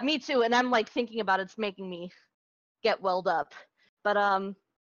yeah, me too. And I'm like thinking about it's making me get welled up. But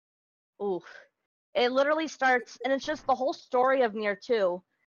ooh, it literally starts, and it's just the whole story of Nier 2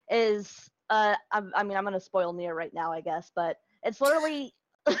 is I mean, I'm gonna spoil Nier right now, I guess, but it's literally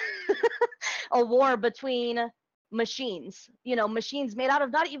a war between machines. You know, machines made out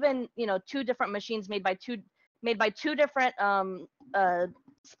of not even, you know, two different machines made by two different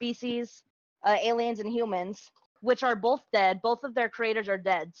species, aliens and humans, which are both dead. Both of their creators are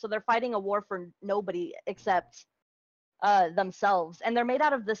dead, so they're fighting a war for nobody except themselves, and they're made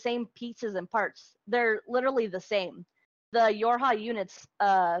out of the same pieces and parts. They're literally the same. The Yorha units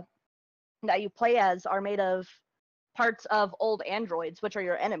that you play as are made of parts of old androids, which are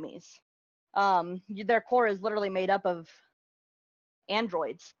your enemies. Their core is literally made up of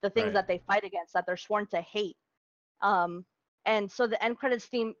androids, the things Right. that they fight against, that they're sworn to hate. And so the end credits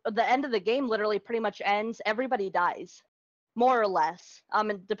theme, the end of the game literally pretty much ends. Everybody dies, more or less,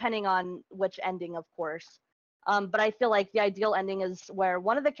 and depending on which ending, of course. But I feel like the ideal ending is where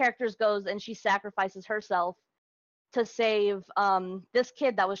one of the characters goes and she sacrifices herself to save this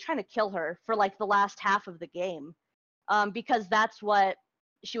kid that was trying to kill her for like the last half of the game, because that's what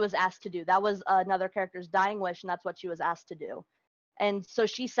she was asked to do. That was another character's dying wish, and that's what she was asked to do. And so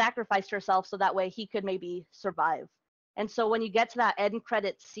she sacrificed herself so that way he could maybe survive. And so when you get to that end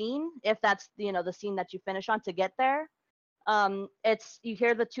credit scene, if that's, you know, the scene that you finish on to get there, it's, you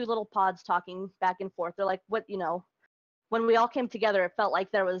hear the two little pods talking back and forth. They're like, what, you know, when we all came together, it felt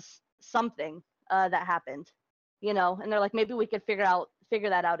like there was something that happened, you know, and they're like, maybe we could figure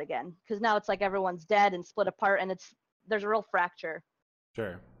that out again, because now it's like everyone's dead and split apart, and there's a real fracture.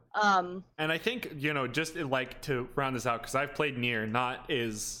 Sure. And I think, you know, just like to round this out, because I've played Nier, not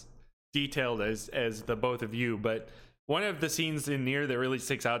as detailed as the both of you, but one of the scenes in Nier that really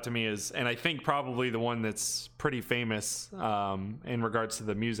sticks out to me is, and I think probably the one that's pretty famous in regards to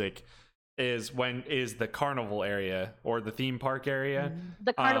the music, is the carnival area, or the theme park area.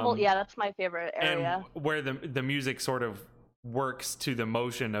 The carnival, yeah, that's my favorite area. And where the music sort of works to the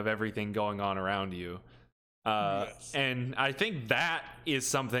motion of everything going on around you. Yes. And I think that is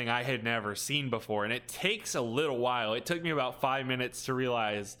something I had never seen before, and it takes a little while. It took me about 5 minutes to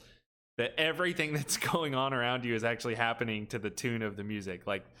realize that everything that's going on around you is actually happening to the tune of the music.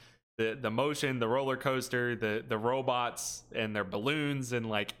 Like the motion, the roller coaster, the robots and their balloons, and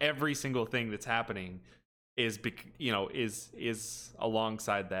like every single thing that's happening is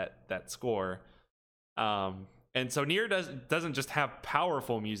alongside that score. And so Nier doesn't just have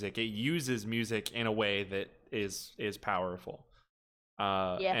powerful music; it uses music in a way that is powerful.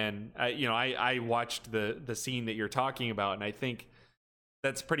 Yeah. And I watched the scene that you're talking about, and I think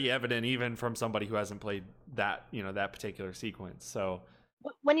that's pretty evident even from somebody who hasn't played that that particular sequence. So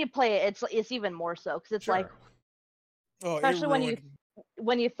When you play it, it's even more so, because it's Sure. like, oh, especially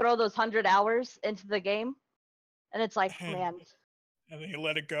when you throw those 100 hours into the game, and it's like, And- man, and then you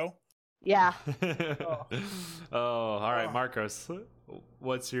let it go. yeah. Oh, all right, Oh. Marcos,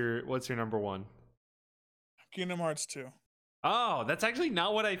 what's your number one? Kingdom Hearts 2. Oh, that's actually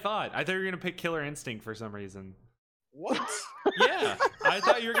not what I thought. I thought you were gonna pick Killer Instinct for some reason. What? Yeah, I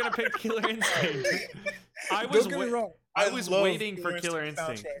thought you were gonna pick Killer Instinct. I was Don't get me wrong. I was love waiting for Killer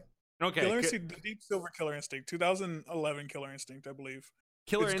Instinct. soundtrack. Okay, Killer Instinct, the Deep Silver Killer Instinct, 2011 Killer Instinct, I believe.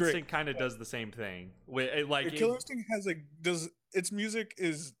 Killer it's great. Instinct kind of does the same thing. Killer Instinct has its music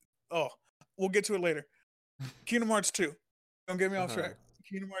is, oh, we'll get to it later. Kingdom Hearts 2. Don't get me off track.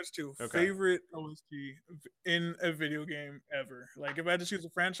 Kingdom Hearts 2, Okay. favorite OST in a video game ever. Like, if I had to choose a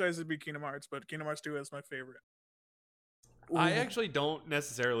franchise, it'd be Kingdom Hearts, but Kingdom Hearts 2 is my favorite. I Ooh. actually don't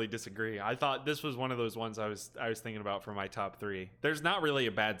necessarily disagree. I thought this was one of those ones I was thinking about for my top 3. There's not really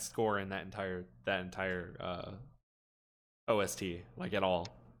a bad score in that entire OST, like, at all.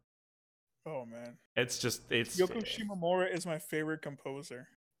 Oh man, It's Yoko Shimomura is my favorite composer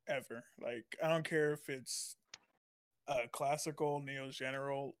ever. Like, I don't care if it's classical, neo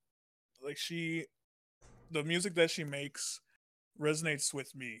general. Like, the music that she makes resonates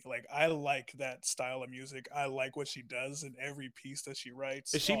with me. Like, I like that style of music. I like what she does in every piece that she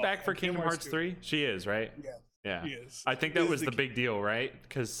writes. Is she back for and Kingdom Hearts 3? She is, right? Yeah, Yeah. she is. I think She that is was the big deal, right?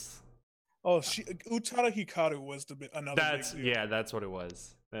 Because Utada Hikaru was another big deal. that's what it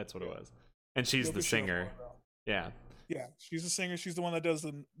was. That's what it was. And she's Yoko the singer. Shimomura, though. Yeah. Yeah, she's the singer. She's the one that does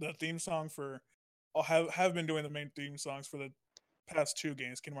the theme song for. Or have been doing the main theme songs for the past 2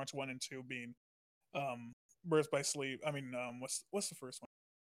 games, Kingdom Hearts 1 and 2 being Birth by Sleep. I mean, what's the first one?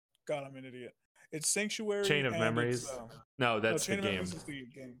 God, I'm an idiot. It's Sanctuary. Chain of and Memories. No, that's Chain the of game. Memories is the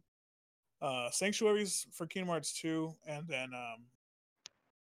game. Sanctuaries for Kingdom Hearts 2, and then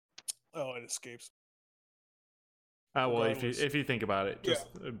oh, it escapes. Well, if you think about it, just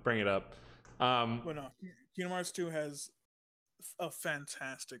bring it up. But no, Kingdom Hearts 2 has a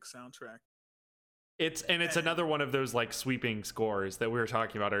fantastic soundtrack. It's another one of those like sweeping scores that we were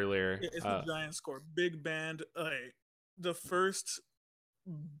talking about earlier. It's a giant score, big band. The first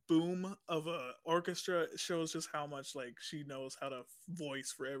boom of a orchestra shows just how much like she knows how to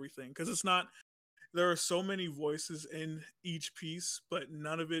voice for everything, because it's not. There are so many voices in each piece, but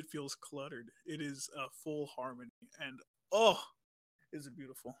none of it feels cluttered. It is a full harmony, and is it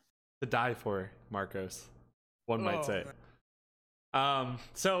beautiful? To die for, Marcos, one might say. Man.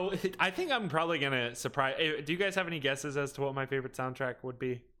 So I think I'm probably gonna surprise. Do you guys have any guesses as to what my favorite soundtrack would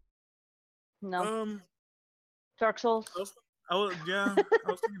be? No. Dark Souls. I was thinking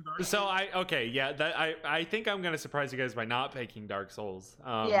Dark Souls. So I think I'm gonna surprise you guys by not picking Dark Souls.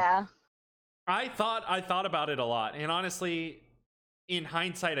 Yeah. I thought about it a lot, and honestly, in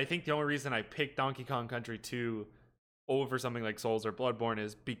hindsight, I think the only reason I picked Donkey Kong Country 2 over something like Souls or Bloodborne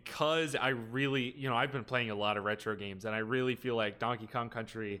is because I really, I've been playing a lot of retro games, and I really feel like Donkey Kong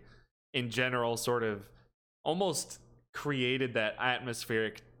Country in general sort of almost created that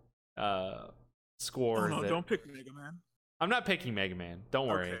atmospheric score. Oh, no, don't pick Mega Man. I'm not picking Mega Man. Don't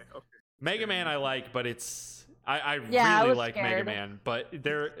worry. Okay. Mega Man I like, but it's I really like scared. Mega Man, but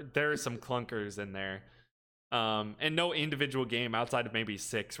there are some clunkers in there. And no individual game outside of maybe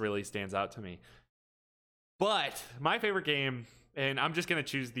 6 really stands out to me. But my favorite game, and I'm just going to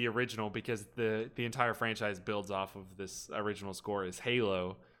choose the original because the entire franchise builds off of this original score, is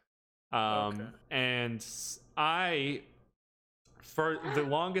Halo. And I, for the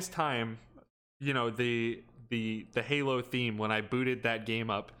longest time, the Halo theme, when I booted that game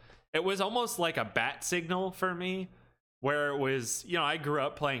up, it was almost like a bat signal for me, where it was, I grew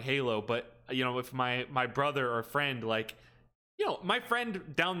up playing Halo, but, if my brother or friend, like, my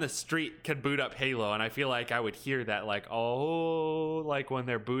friend down the street could boot up Halo, and I feel like I would hear that, like, like when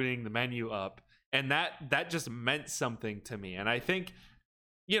they're booting the menu up, and that just meant something to me. And I think,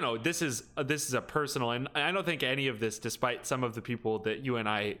 this is a personal, and I don't think any of this, despite some of the people that you and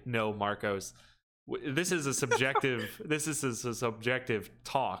I know, Marcos, this is a subjective this is a subjective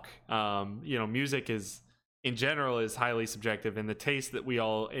talk. Music is in general is highly subjective, and the taste that we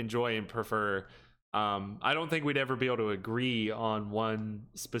all enjoy and prefer, I don't think we'd ever be able to agree on one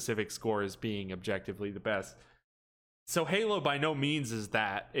specific score as being objectively the best. So Halo by no means is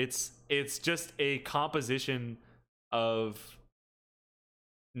that. It's just a composition of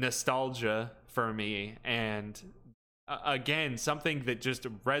nostalgia for me, and again, something that just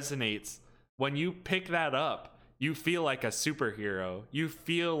resonates. When you pick that up, you feel like a superhero. You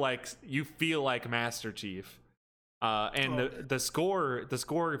feel like Master Chief, and the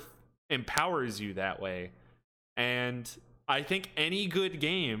score empowers you that way. And I think any good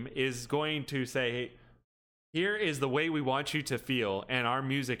game is going to say, hey, here is the way we want you to feel, and our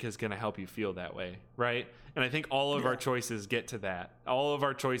music is going to help you feel that way, right? And I think all of our choices get to that. All of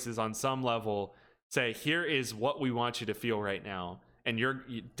our choices on some level say, here is what we want you to feel right now. And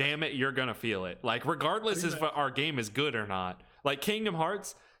damn it, you're gonna feel it. Like, regardless if our game is good or not. Like Kingdom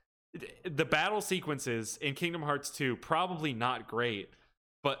Hearts, the battle sequences in Kingdom Hearts 2 probably not great,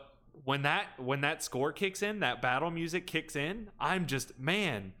 but when that score kicks in, that battle music kicks in, I'm just,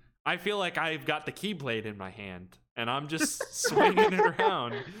 man, I feel like I've got the Keyblade in my hand and I'm just swinging it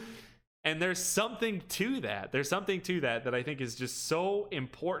around. And there's something to that. There's something to that I think is just so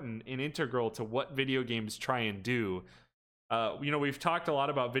important and integral to what video games try and do. We've talked a lot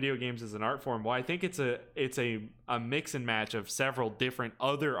about video games as an art form. Well, I think it's a mix and match of several different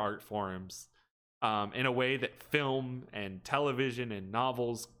other art forms, in a way that film and television and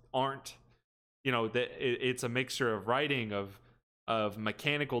novels aren't. It's a mixture of writing, of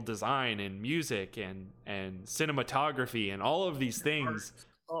mechanical design and music and cinematography and all of these things.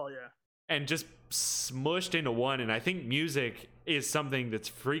 Oh yeah. And just smushed into one. And I think music is something that's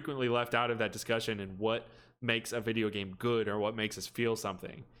frequently left out of that discussion, and what makes a video game good, or what makes us feel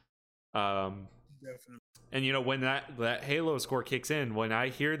something. Definitely. And when that Halo score kicks in, when I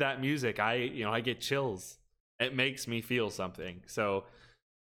hear that music, I get chills. It makes me feel something. So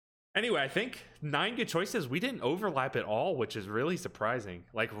anyway, I think 9 good choices. We didn't overlap at all, which is really surprising.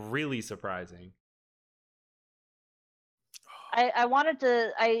 Like, really surprising. I wanted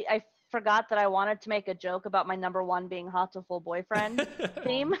to. I forgot that I wanted to make a joke about my number one being Hatoful Boyfriend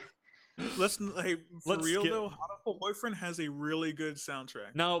theme. Let's for Let's real skip- though. Hatoful Boyfriend has a really good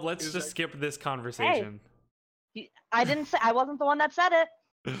soundtrack. No, let's Is just that- skip this conversation. I didn't say I wasn't the one that said it.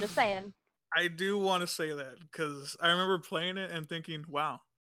 Just saying. I do want to say that because I remember playing it and thinking, "Wow,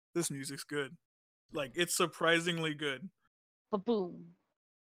 this music's good. Like it's surprisingly good." But boom.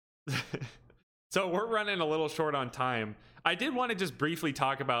 So we're running a little short on time. I did want to just briefly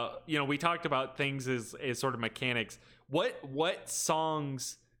talk about, we talked about things as sort of mechanics. What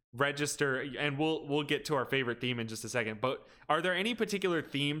songs register, and we'll get to our favorite theme in just a second, but are there any particular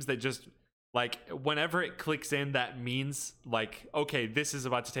themes that just like whenever it clicks in that means like, okay, this is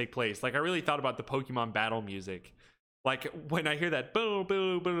about to take place? Like I really thought about the Pokemon battle music. Like when I hear that boo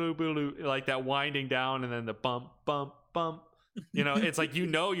boo boo boo, like that winding down and then the bump bump bump, it's like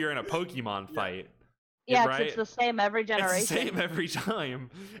you're in a Pokemon fight. Yeah, 'cause right? it's the same every generation. It's the same every time,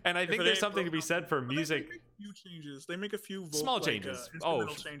 and I think it there's ain't something to be Pokemon, said for But music. They make a few changes. They make a few Small changes.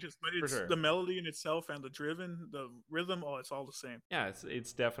 instrumental changes, but it's sure. the melody in itself and the rhythm. Oh, it's all the same. Yeah,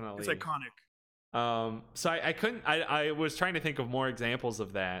 it's definitely It's iconic. So I couldn't. I was trying to think of more examples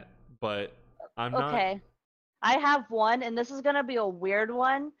of that, but I'm not. Okay. I have one, and this is gonna be a weird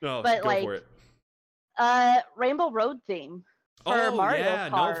one. No, but go like, for it. Rainbow Road theme for Mario yeah,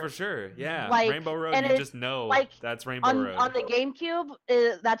 Kart. no, for sure. Yeah, Like, Rainbow Road. and You it- just know like, that's Rainbow on Road. on the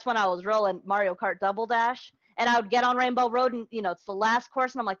GameCube, that's when I was rolling Mario Kart Double Dash, and I would get on Rainbow Road, and it's the last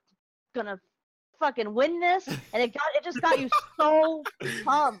course, and I'm like, gonna fucking win this, and it just got you so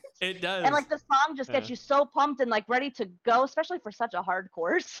pumped, It does. and like the song just gets Yeah. you so pumped and like ready to go, especially for such a hard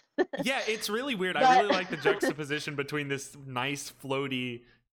course. Yeah, it's really weird. I But- really like the juxtaposition between this nice floaty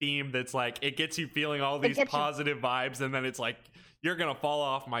theme that's like it gets you feeling all these gets you- positive vibes, and then it's like you're gonna fall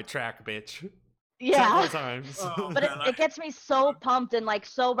off my track, bitch. Yeah. Several times. Oh, But man, it gets me so pumped and like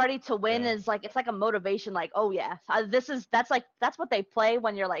so ready to win. Yeah. Is like it's like a motivation. Like, oh yeah, that's what they play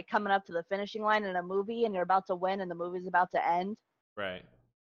when you're like coming up to the finishing line in a movie and you're about to win and the movie's about to end. Right.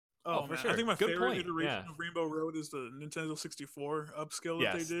 Oh, for man. sure. I think my Good favorite point, iteration yeah. of Rainbow Road is the Nintendo 64 upscale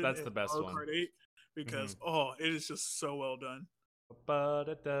that Yes, they did. that's in the best Mario one. Kart 8 because it is just so well done.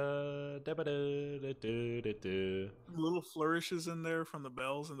 Little flourishes in there from the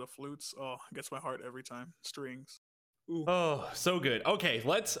bells and the flutes. Oh, it gets my heart every time. Strings. Ooh. Oh, so good. Okay,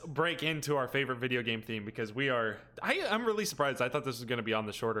 let's break into our favorite video game theme because I'm really surprised. I thought this was going to be on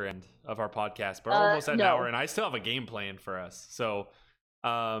the shorter end of our podcast, but we're almost at an no. hour and I still have a game planned for us. So,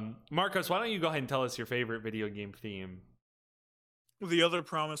 Marcos, why don't you go ahead and tell us your favorite video game theme? The other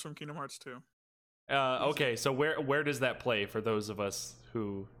promise from Kingdom Hearts 2. Okay, so where does that play for those of us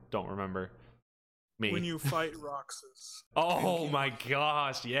who don't remember? Me. When you fight Roxas. Oh my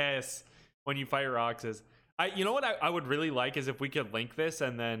gosh, yes. When you fight Roxas. You know what I would really like is if we could link this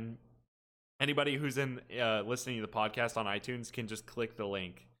and then anybody who's in listening to the podcast on iTunes can just click the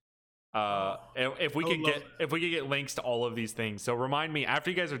link. If we could get links to all of these things. So remind me after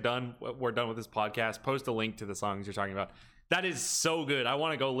you guys we're done with this podcast, post a link to the songs you're talking about. That is so good. I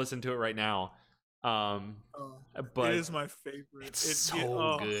want to go listen to it right now. But it is my favorite. it's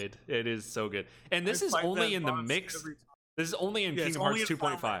so good. It is so good. And this is only in the mix. This is only in Kingdom Hearts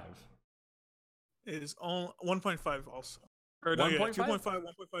 2.5. It is on 1.5 also. Or no, 1.5? 2.5,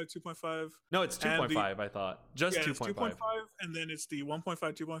 1.5, 2.5. No, it's 2.5, I thought. Just It's 2.5. 2.5, and then it's the 1.5,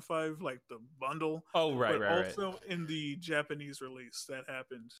 2.5, like the bundle. Oh, right, but right. also in the Japanese release that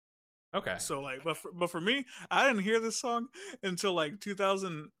happened. Okay. So like, but for me, I didn't hear this song until like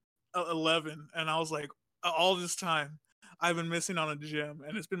 2011, and I was like, all this time, I've been missing on a gem,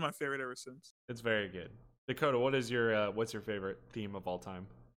 and it's been my favorite ever since. It's very good. Dakota, what's your favorite theme of all time?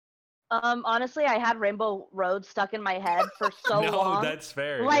 Honestly, I had Rainbow Road stuck in my head for so No, long. that's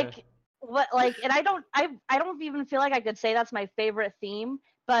fair. Like yeah. what and I don't even feel like I could say that's my favorite theme,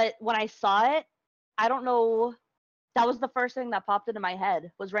 but when I saw it, I don't know, that was the first thing that popped into my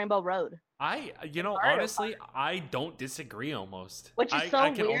head was Rainbow Road. Mario honestly, I don't disagree almost. Which is so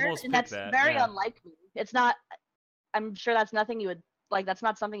I can weird, almost and pick that's that. very yeah. unlike me. It's not, I'm sure that's nothing you would like, that's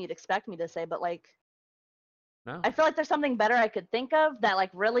not something you'd expect me to say, but like No. I feel like there's something better I could think of that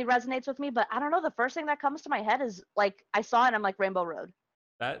like really resonates with me, but I don't know, the first thing that comes to my head is like I saw it and I'm like Rainbow Road.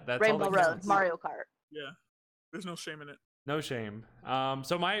 That's Rainbow all that Road, counts. Mario Kart. Yeah, there's no shame in it. No shame.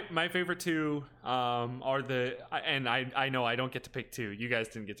 So my favorite two are and I know I don't get to pick two. You guys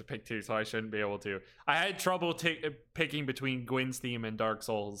didn't get to pick two, so I shouldn't be able to. I had trouble picking between Gwyn's theme and Dark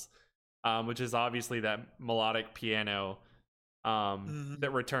Souls, which is obviously that melodic piano that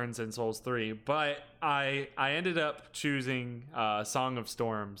returns in Souls 3. But I ended up choosing Song of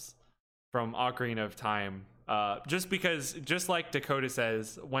Storms from Ocarina of Time Just because, just like Dakota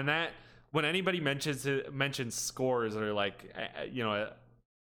says, when anybody mentions scores or like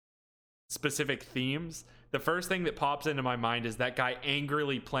specific themes, the first thing that pops into my mind is that guy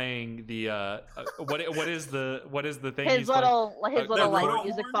angrily playing the what is the thing His he's little playing? like roto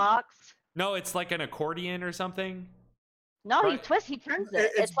music horn? box. No, it's like an accordion or something. No, Right. he turns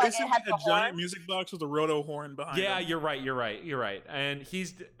it. It's like it basically has a the giant horn. music box with a roto horn behind Yeah, him. you're right. And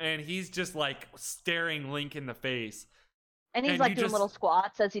he's just like staring Link in the face. And he's and like you doing just- little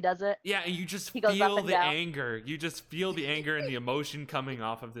squats as he does it. Yeah, and you just He goes up feel and the down. anger. You just feel the anger and the emotion coming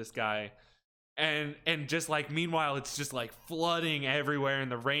off of this guy. And just like meanwhile it's just like flooding everywhere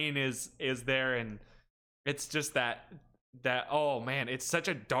and the rain is there, and it's just that oh man, it's such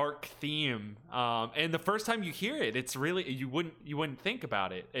a dark theme. And the first time you hear it, it's really you wouldn't think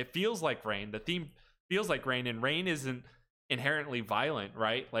about it. It feels like rain. The theme feels like rain, and rain isn't inherently violent,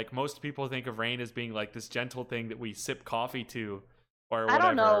 right? Like most people think of rain as being like this gentle thing that we sip coffee to or whatever. I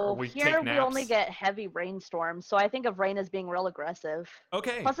don't know. Or we Here take we naps. only get heavy rainstorms, so I think of rain as being real aggressive.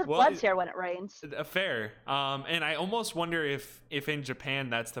 Okay. Plus, it well, floods here when it rains. Fair. And I almost wonder if in Japan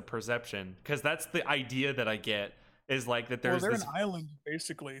that's the perception, because that's the idea that I get is like that Well, there's they're this an island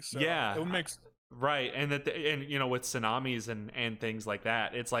basically, so Yeah. it would make sense. right, and that and with tsunamis and things like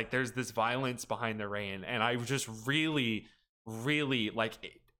that, it's like there's this violence behind the rain, and I just really like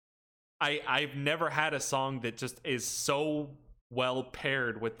I've never had a song that just is so well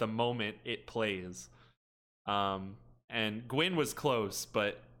paired with the moment it plays. And Gwyn was close,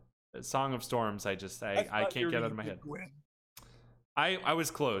 but Song of Storms, I thought you can't were get out gonna of my pick head. Gwyn. I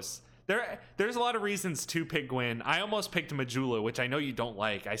was close. There's a lot of reasons to pick Gwyn. I almost picked Majula, which I know you don't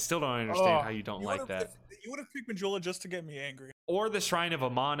like. I still don't understand Oh, how you don't you like would've- that. You would have picked Majula just to get me angry. Or the Shrine of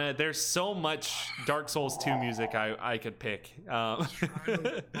Amana. There's so much Dark Souls 2 music I could pick. Shrine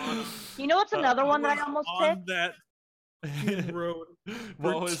of Amana. You know what's another one that I was almost on picked? that road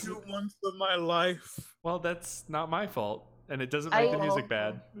What for was 2 months of my life. Well, that's not my fault, and it doesn't make the music I-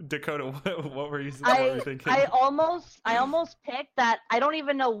 bad. Dakota, what were you thinking? I almost picked that. I don't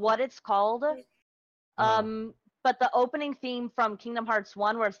even know what it's called. But the opening theme from Kingdom Hearts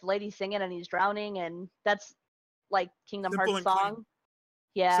 1, where it's the lady singing and he's drowning, and that's like Kingdom Simple Hearts and Clean. song.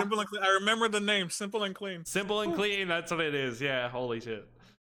 Yeah. Simple and clean. I remember the name. Simple and clean. Simple and clean. That's what it is. Yeah. Holy shit.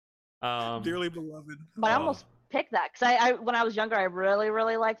 Dearly beloved. But I Oh. almost picked that because I when I was younger, I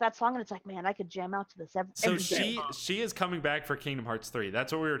really liked that song, and it's like, man, I could jam out to this every So day. she is coming back for Kingdom Hearts 3.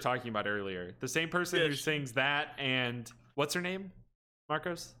 That's what we were talking about earlier. The same person Yeah, who she- sings that, and what's her name?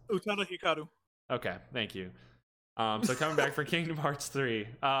 Marcos? Utada Hikaru. Okay, thank you. So coming back for Kingdom Hearts 3.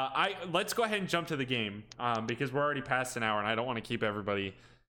 Let's go ahead and jump to the game because we're already past an hour and I don't want to keep everybody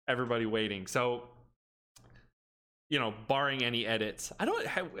waiting. So, barring any edits,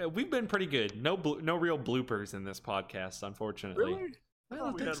 we've been pretty good. No real bloopers in this podcast, unfortunately. Really? I Oh,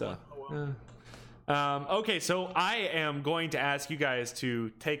 don't we think had so. one. Oh, well. Okay, so I am going to ask you guys to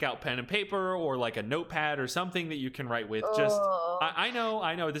take out pen and paper or like a notepad or something that you can write with. Just Oh, I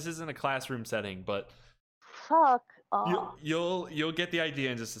know this isn't a classroom setting, but fuck off. you'll get the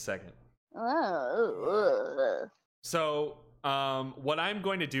idea in just a second. Ugh. So what I'm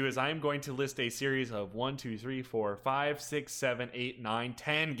going to do is I'm going to list a series of 1, 2, 3, 4, 5, 6, 7, 8, 9,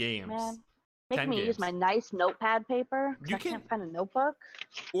 10 games. Man, make 10 me games. use my nice notepad paper. 'Cause You I can- can't find a notebook.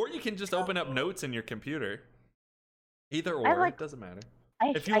 Or you can just open up notes in your computer. Either I or, like- it doesn't matter.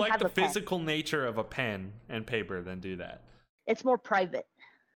 If you I like have the a pen. physical nature of a pen and paper, then do that. It's more private.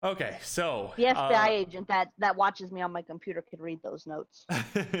 Okay, so The FBI agent that watches me on my computer could read those notes.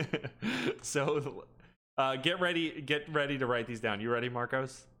 so get ready to write these down. You ready,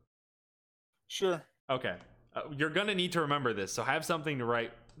 Marcos? Sure. Okay. You're gonna need to remember this, so have something to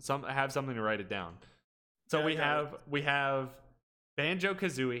write. Have something to write it down. So Yeah, we have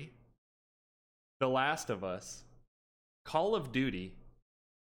Banjo-Kazooie, The Last of Us, Call of Duty,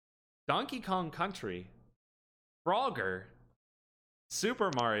 Donkey Kong Country, Frogger,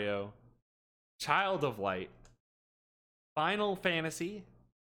 Super Mario, Child of Light, Final Fantasy,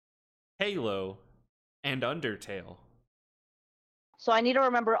 Halo, and Undertale. So I need to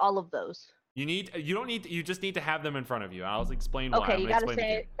remember all of those. You just need to have them in front of you. I'll explain why. Okay, I'm you gonna gotta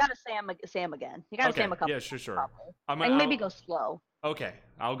explain the say them again. You gotta say them a couple. Yeah, sure. probably. I'm And maybe I'll- go slow. Okay,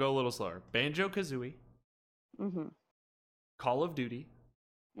 I'll go a little slower. Banjo-Kazooie, Mm-hmm. Call of Duty,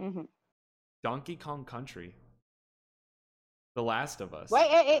 Mm-hmm. Donkey Kong Country, The Last of Us. Wait,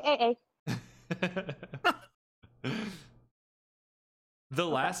 hey. The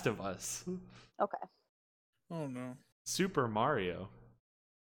Last of Us, Okay. Oh no. Super Mario,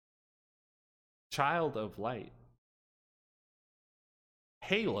 Child of Light,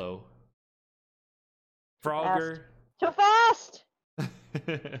 Halo, Frogger. Too fast.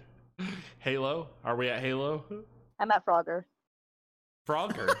 Halo. Are we at Halo? I'm at Frogger.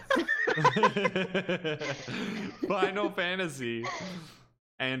 Frogger. Final Fantasy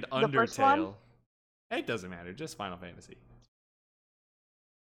and The first one? Undertale. It doesn't matter, just Final Fantasy.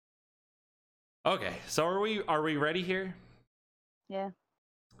 Okay, so are we ready here? Yeah.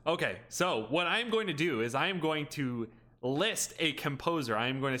 Okay, so what I'm going to do is I am going to list a composer. I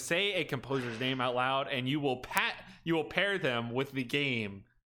am going to say a composer's name out loud, and you will pair them with the game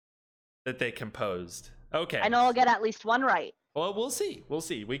that they composed. Okay. I know I'll get at least one right. Well, we'll see. We'll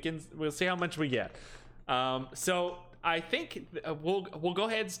see. We'll see how much we get. So I think we'll go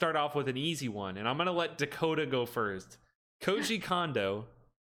ahead and start off with an easy one, and I'm gonna let Dakota go first. Koji Kondo.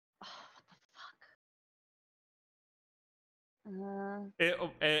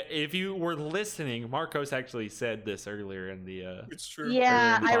 If you were listening, Marcos actually said this earlier in the. It's true.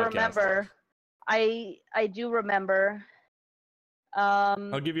 Yeah, earlier I in the podcast. remember. I do remember.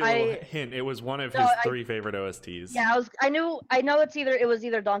 I'll give you a little hint. It was one of his 3 favorite OSTs. Yeah, I know it was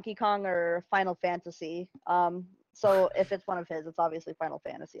either Donkey Kong or Final Fantasy. So if it's one of his, it's obviously Final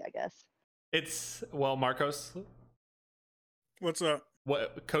Fantasy, I guess. Marcos. What's up?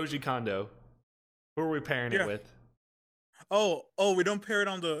 What Koji Kondo? Who are we pairing it with? Oh, we don't pair it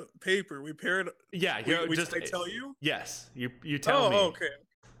on the paper. We pair it. Yeah, I tell you. Yes, you tell me. Oh, okay.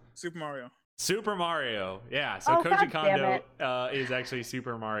 Super Mario. Super Mario, yeah. So Oh, Koji God damn Kondo is actually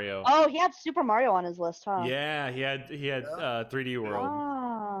Super Mario. Oh, he had Super Mario on his list, huh? Yeah, he had 3D World.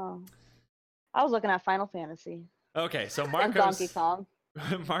 Oh. I was looking at Final Fantasy. Okay, so And Marcos, Donkey Kong.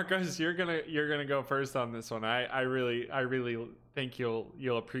 Marcos, you're gonna go first on this one. I really think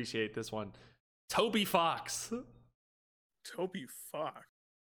you'll appreciate this one. Toby Fox. Toby Fox.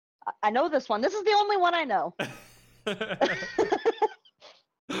 I know this one. This is the only one I know.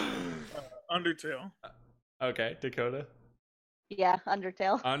 Undertale. Okay, Dakota. Yeah,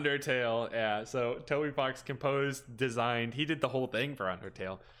 Undertale. Undertale, yeah. So Toby Fox composed, designed. He did the whole thing for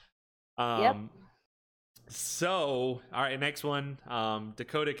Undertale. Yep. So, all right, next one.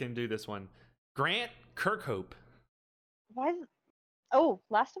 Dakota can do this one. Grant Kirkhope.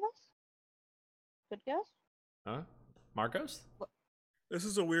 Last of Us? Good guess. Huh? Marcos? This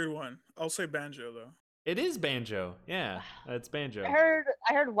is a weird one. I'll say Banjo though. It is Banjo. Yeah, that's Banjo. I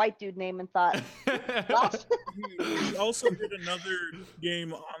heard white dude name and thought. He also did another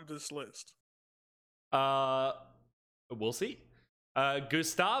game on this list. We'll see.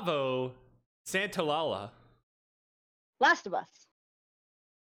 Gustavo Santaolalla. Last of Us.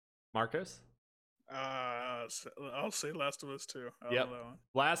 Marcos? I'll say Last of Us too. Yep. That one.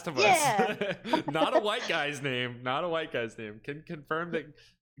 Last of Us. Yeah. Not a white guy's name. Not a white guy's name. Can confirm that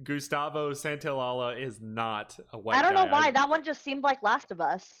Gustavo Santaolalla is not a white guy. I don't know why. That one just seemed like Last of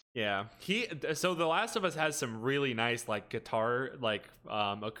Us. Yeah. So The Last of Us has some really nice guitar,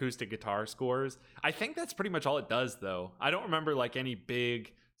 acoustic guitar scores. I think that's pretty much all it does though. I don't remember any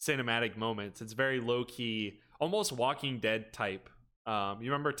big cinematic moments. It's very low key, almost Walking Dead type. You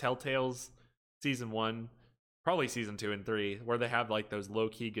remember Telltale's season 1, probably season 2 and 3, where they have those low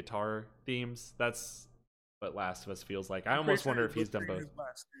key guitar themes? That's what Last of Us feels like. I almost wonder if he's done both.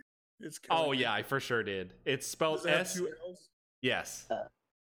 Oh yeah, I for sure did. It's spelled S. 2 L's? Yes.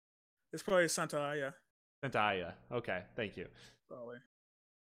 It's probably Santaolalla. Santaolalla. Okay, thank you. Probably.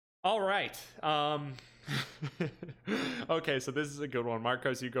 All right. Okay, so this is a good one.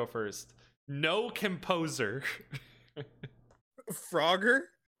 Marcos, you go first. No composer. Frogger?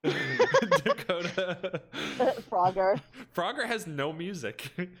 Dakota. Frogger. Frogger has no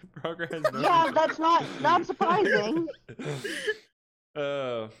music. Frogger has no Yeah, music. that's not surprising.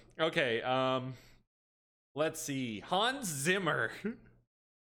 Okay, let's see. Hans Zimmer.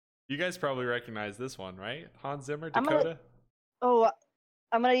 You guys probably recognize this one, right? Hans Zimmer, Dakota?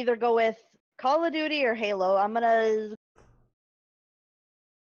 I'm gonna either go with Call of Duty or Halo. I'm gonna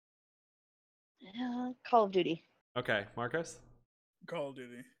Call of Duty. Okay, Marcos? Call of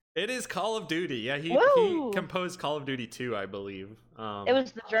Duty. It is Call of Duty. Yeah, he Woo! composed Call of Duty 2, I believe. It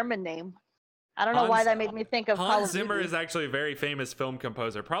was the German name. I don't know why that made me think of Call Hans of Zimmer Duty. is actually a very famous film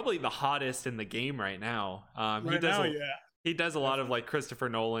composer, probably the hottest in the game right now. He does a lot of Christopher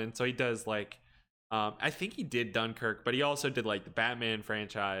Nolan, so he does I think he did Dunkirk, but he also did the Batman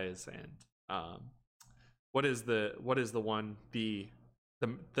franchise and what is the one, the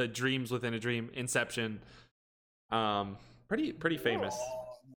Dreams Within a Dream, Inception. Pretty famous.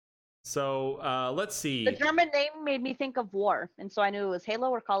 So let's see. The German name made me think of war, and so I knew it was Halo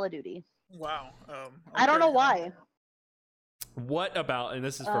or Call of Duty. Wow. I don't know why. What about, and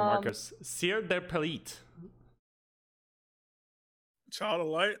this is for Marcus, Sir de Pelite. Child of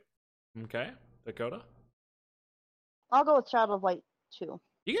Light. Okay, Dakota. I'll go with Shadow of Light 2.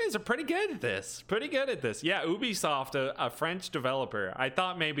 You guys are pretty good at this. Pretty good at this. Yeah, Ubisoft, a French developer. I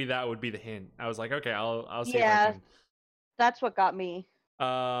thought maybe that would be the hint. I was like, okay, I'll see if I can. That's what got me.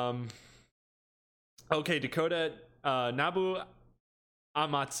 Okay, Dakota, Nabu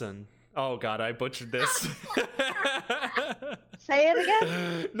Amatsun. Oh god, I butchered this. Say it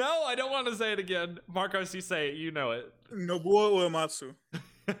again? No, I don't want to say it again. Marcos, you say it. You know it. Nobuo Uematsu.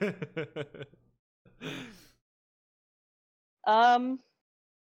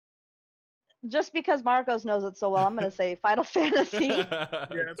 Just because Marcos knows it so well, I'm gonna say Final Fantasy. Yeah,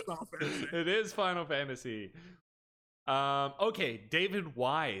 it's Final Fantasy. It is Final Fantasy. Okay, David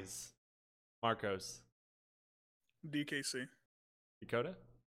Wise. Marcos. DKC. Dakota?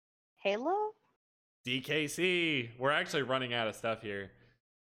 Halo? DKC. We're actually running out of stuff here.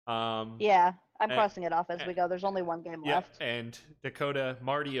 Yeah, I'm crossing it off as we go. There's only one game left. And Dakota,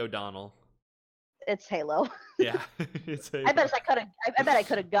 Marty O'Donnell. It's Halo. Yeah, it's Halo. I bet I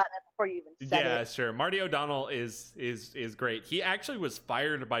could have gotten it before you even said it. Yeah, sure. Marty O'Donnell is great. He actually was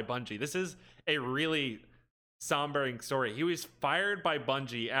fired by Bungie. This is a really sombering story. He was fired by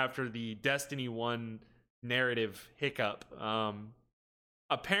Bungie after the Destiny 1 narrative hiccup.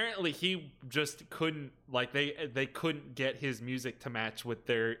 Apparently he just couldn't, like, they couldn't get his music to match with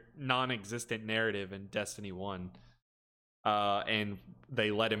their non-existent narrative in Destiny 1. And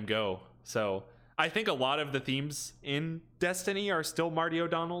they let him go. So I think a lot of the themes in Destiny are still Marty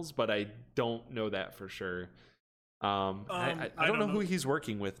O'Donnell's, but I don't know that for sure. I don't know who he's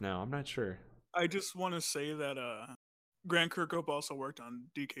working with now. I'm not sure. I just want to say that Grant Kirkhope also worked on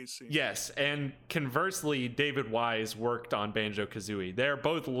DKC. Yes, and conversely, David Wise worked on Banjo-Kazooie. They're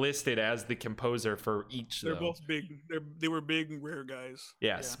both listed as the composer for each. They're both big. They were big, rare guys.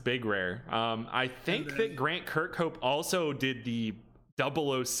 Yes, yeah. Big, rare. I think that Grant Kirkhope also did the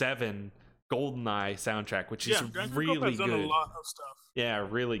 007 GoldenEye soundtrack, which is Grant really Kirkhope has good. done a lot of stuff. Yeah,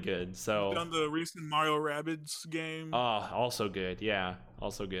 really good. So he's done the recent Mario Rabbids game. Oh, also good. Yeah,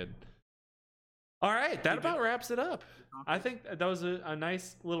 also good. All right, that about wraps it up. I think that was a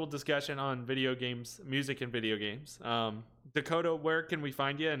nice little discussion on video games, music and video games. Dakota, where can we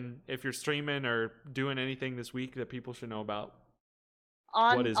find you? And if you're streaming or doing anything this week that people should know about?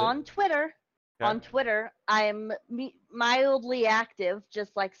 On Twitter. Okay. On Twitter, I'm mildly active,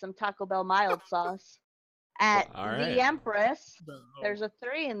 just like some Taco Bell mild sauce, at The Empress. There's a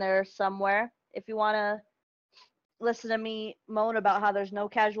 3 in there somewhere. If you want to listen to me moan about how there's no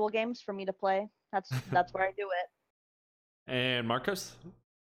casual games for me to play, that's where I do it. And Marcos?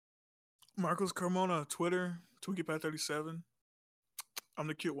 Marcos Carmona, Twitter, TwinkiePat37. I'm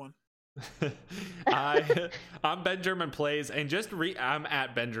the cute one. I'm Benjamin Plays, and I'm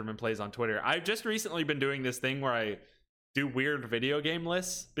at Benjamin Plays on Twitter. I've just recently been doing this thing where I do weird video game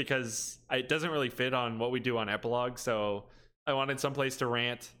lists because it doesn't really fit on what we do on Epilogue, so I wanted someplace to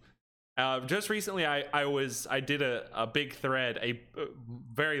rant. Just recently I did a big thread, a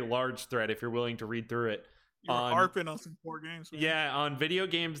very large thread if you're willing to read through it. You're harping on some poor games, man. Yeah, on video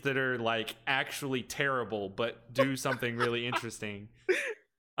games that are like actually terrible but do something really interesting.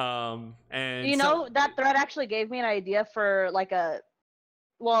 And that thread actually gave me an idea for like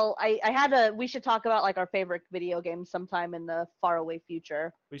we should talk about like our favorite video games sometime in the faraway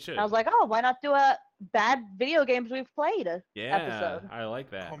future. We should. And I was like, oh, why not do a bad video games we've played episode? I like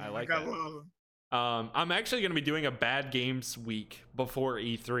that. Oh, I like that. I'm actually going to be doing a bad games week before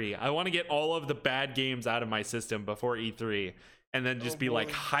E3. I want to get all of the bad games out of my system before E3 and then just be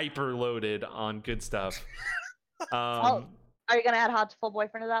like hyper loaded on good stuff. Are you going to add Hot to Full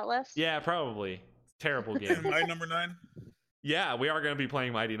Boyfriend to that list? Yeah, probably. Terrible game. Mighty Number 9? Yeah, we are going to be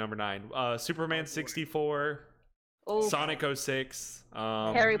playing Mighty Number 9. Superman 64, Sonic 06,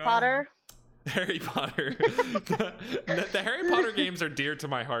 Harry Potter. Harry Potter. The Harry Potter games are dear to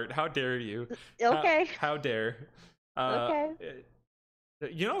my heart. How dare you? Okay. How dare? Okay.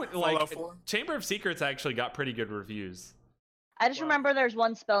 Chamber of Secrets actually got pretty good reviews. I just remember there's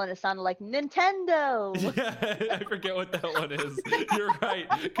one spell and it sounded like Nintendo. Yeah, I forget what that one is. You're right,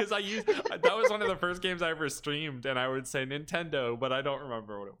 because that was one of the first games I ever streamed, and I would say Nintendo, but I don't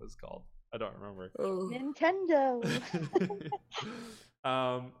remember what it was called. I don't remember. Nintendo.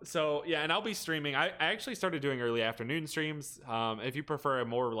 So yeah, and I'll be streaming. I actually started doing early afternoon streams. If you prefer a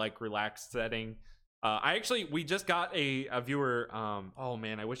more like relaxed setting. We just got a viewer. Oh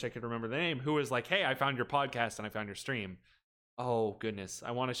man, I wish I could remember the name. Who was like, "Hey, I found your podcast and I found your stream." Oh goodness,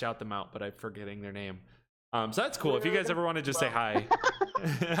 I want to shout them out, but I'm forgetting their name. So that's cool. If you guys ever want to just say hi.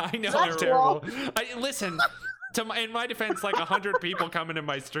 I know I'm terrible. Listen. In my defense, like 100 people come into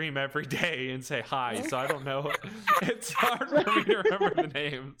my stream every day and say hi, so I don't know. It's hard for me to remember the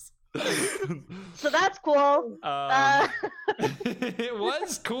names. So that's cool. It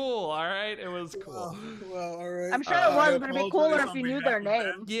was cool. All right, it was cool. Well, all right. I'm sure it was, but it'd be cooler if you knew their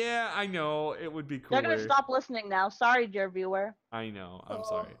name. Yeah, I know it would be They're cooler. gonna stop listening now. Sorry, dear viewer. I know. I'm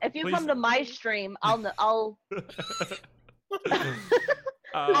sorry. If you Please- come to my stream, I'll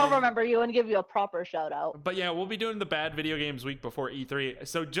remember you and give you a proper shout out. But yeah, we'll be doing the bad video games week before E3.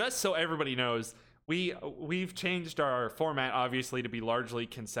 So just so everybody knows, we've changed our format obviously to be largely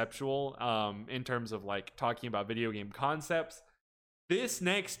conceptual in terms of like talking about video game concepts. This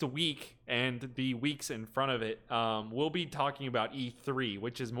next week and the weeks in front of it, we'll be talking about E3,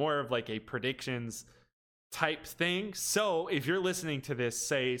 which is more of like a predictions type thing. So if you're listening to this,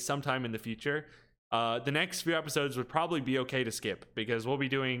 say sometime in the future, the next few episodes would probably be okay to skip because we'll be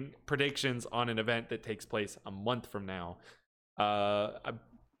doing predictions on an event that takes place a month from now.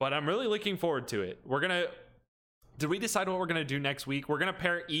 But I'm really looking forward to it. Did we decide what we're gonna do next week? We're gonna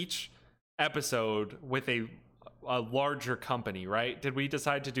pair each episode with a larger company, right? Did we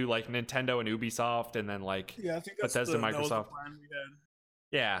decide to do like Nintendo and Ubisoft and then like I think that's Bethesda, that was the Microsoft? plan we had.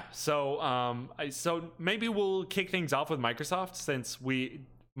 Yeah. So maybe we'll kick things off with Microsoft since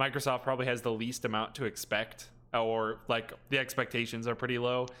Microsoft probably has the least amount to expect, or like the expectations are pretty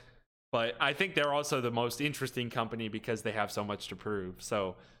low. But I think they're also the most interesting company because they have so much to prove.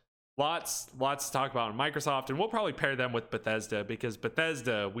 So lots to talk about on Microsoft, and we'll probably pair them with Bethesda because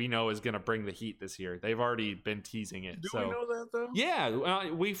Bethesda we know is going to bring the heat this year. They've already been teasing it. Do so we know that though? yeah,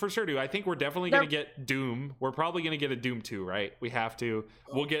 we for sure do. I think we're definitely going to get Doom. We're probably going to get a Doom 2, right? We have to.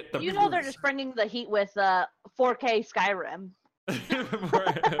 We'll get the. You know they're just bringing the heat with 4K Skyrim.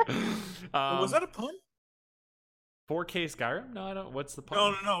 Was that a pun? 4K Skyrim? No, I don't. What's the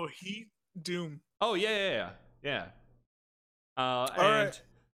pun? No. Heat Doom. Oh yeah. Right.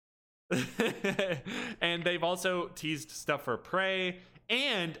 And they've also teased stuff for Prey,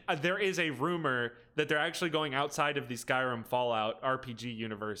 and there is a rumor that they're actually going outside of the Skyrim Fallout RPG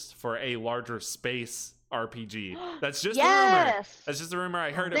universe for a larger space RPG. That's just a rumor. That's just a rumor.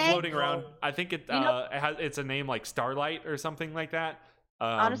 I heard it floating around. I think it's a name like Starlight or something like that.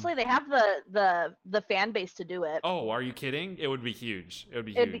 Honestly, they have the fan base to do it. Oh, are you kidding? It would be huge. It'd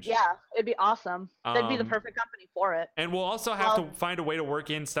be awesome. They'd be the perfect company for it. And we'll also have to find a way to work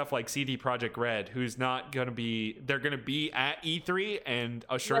in stuff like CD Projekt Red, who's not going to be. They're going to be at E3, and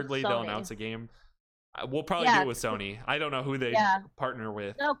assuredly they'll announce a game. We'll probably do it with Sony. I don't know who they partner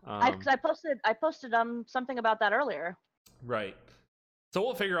with. No, because I posted something about that earlier. Right. So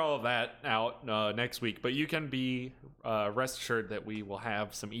we'll figure all of that out next week, but you can be rest assured that we will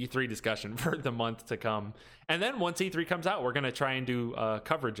have some E3 discussion for the month to come. And then once E3 comes out, we're going to try and do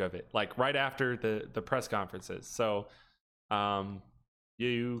coverage of it, like right after the press conferences. So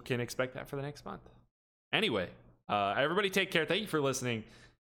you can expect that for the next month. Anyway, everybody take care. Thank you for listening.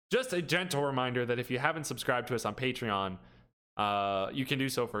 Just a gentle reminder that if you haven't subscribed to us on Patreon, you can do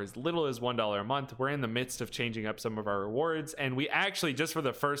so for as little as $1 a month. We're in the midst of changing up some of our rewards, and we actually just for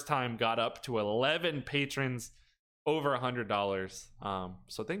the first time got up to 11 patrons over $100.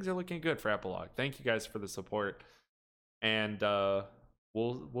 So things are looking good for Epilogue. Thank you guys for the support, and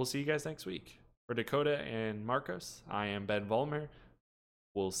we'll see you guys next week. For Dakota and Marcos, I am Ben Vollmer.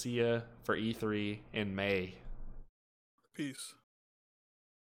 We'll see you for E3 in May. Peace.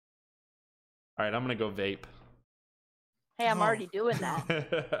 All right, I'm gonna go vape. Hey, I'm already doing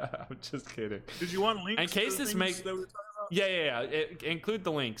that. I'm just kidding. Did you want links? In case this makes yeah. Include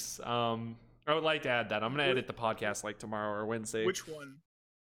the links. I would like to add that. I'm gonna edit the podcast like tomorrow or Wednesday. Which one?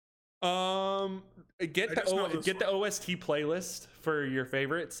 Get the OST playlist for your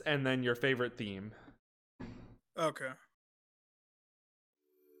favorites and then your favorite theme. Okay.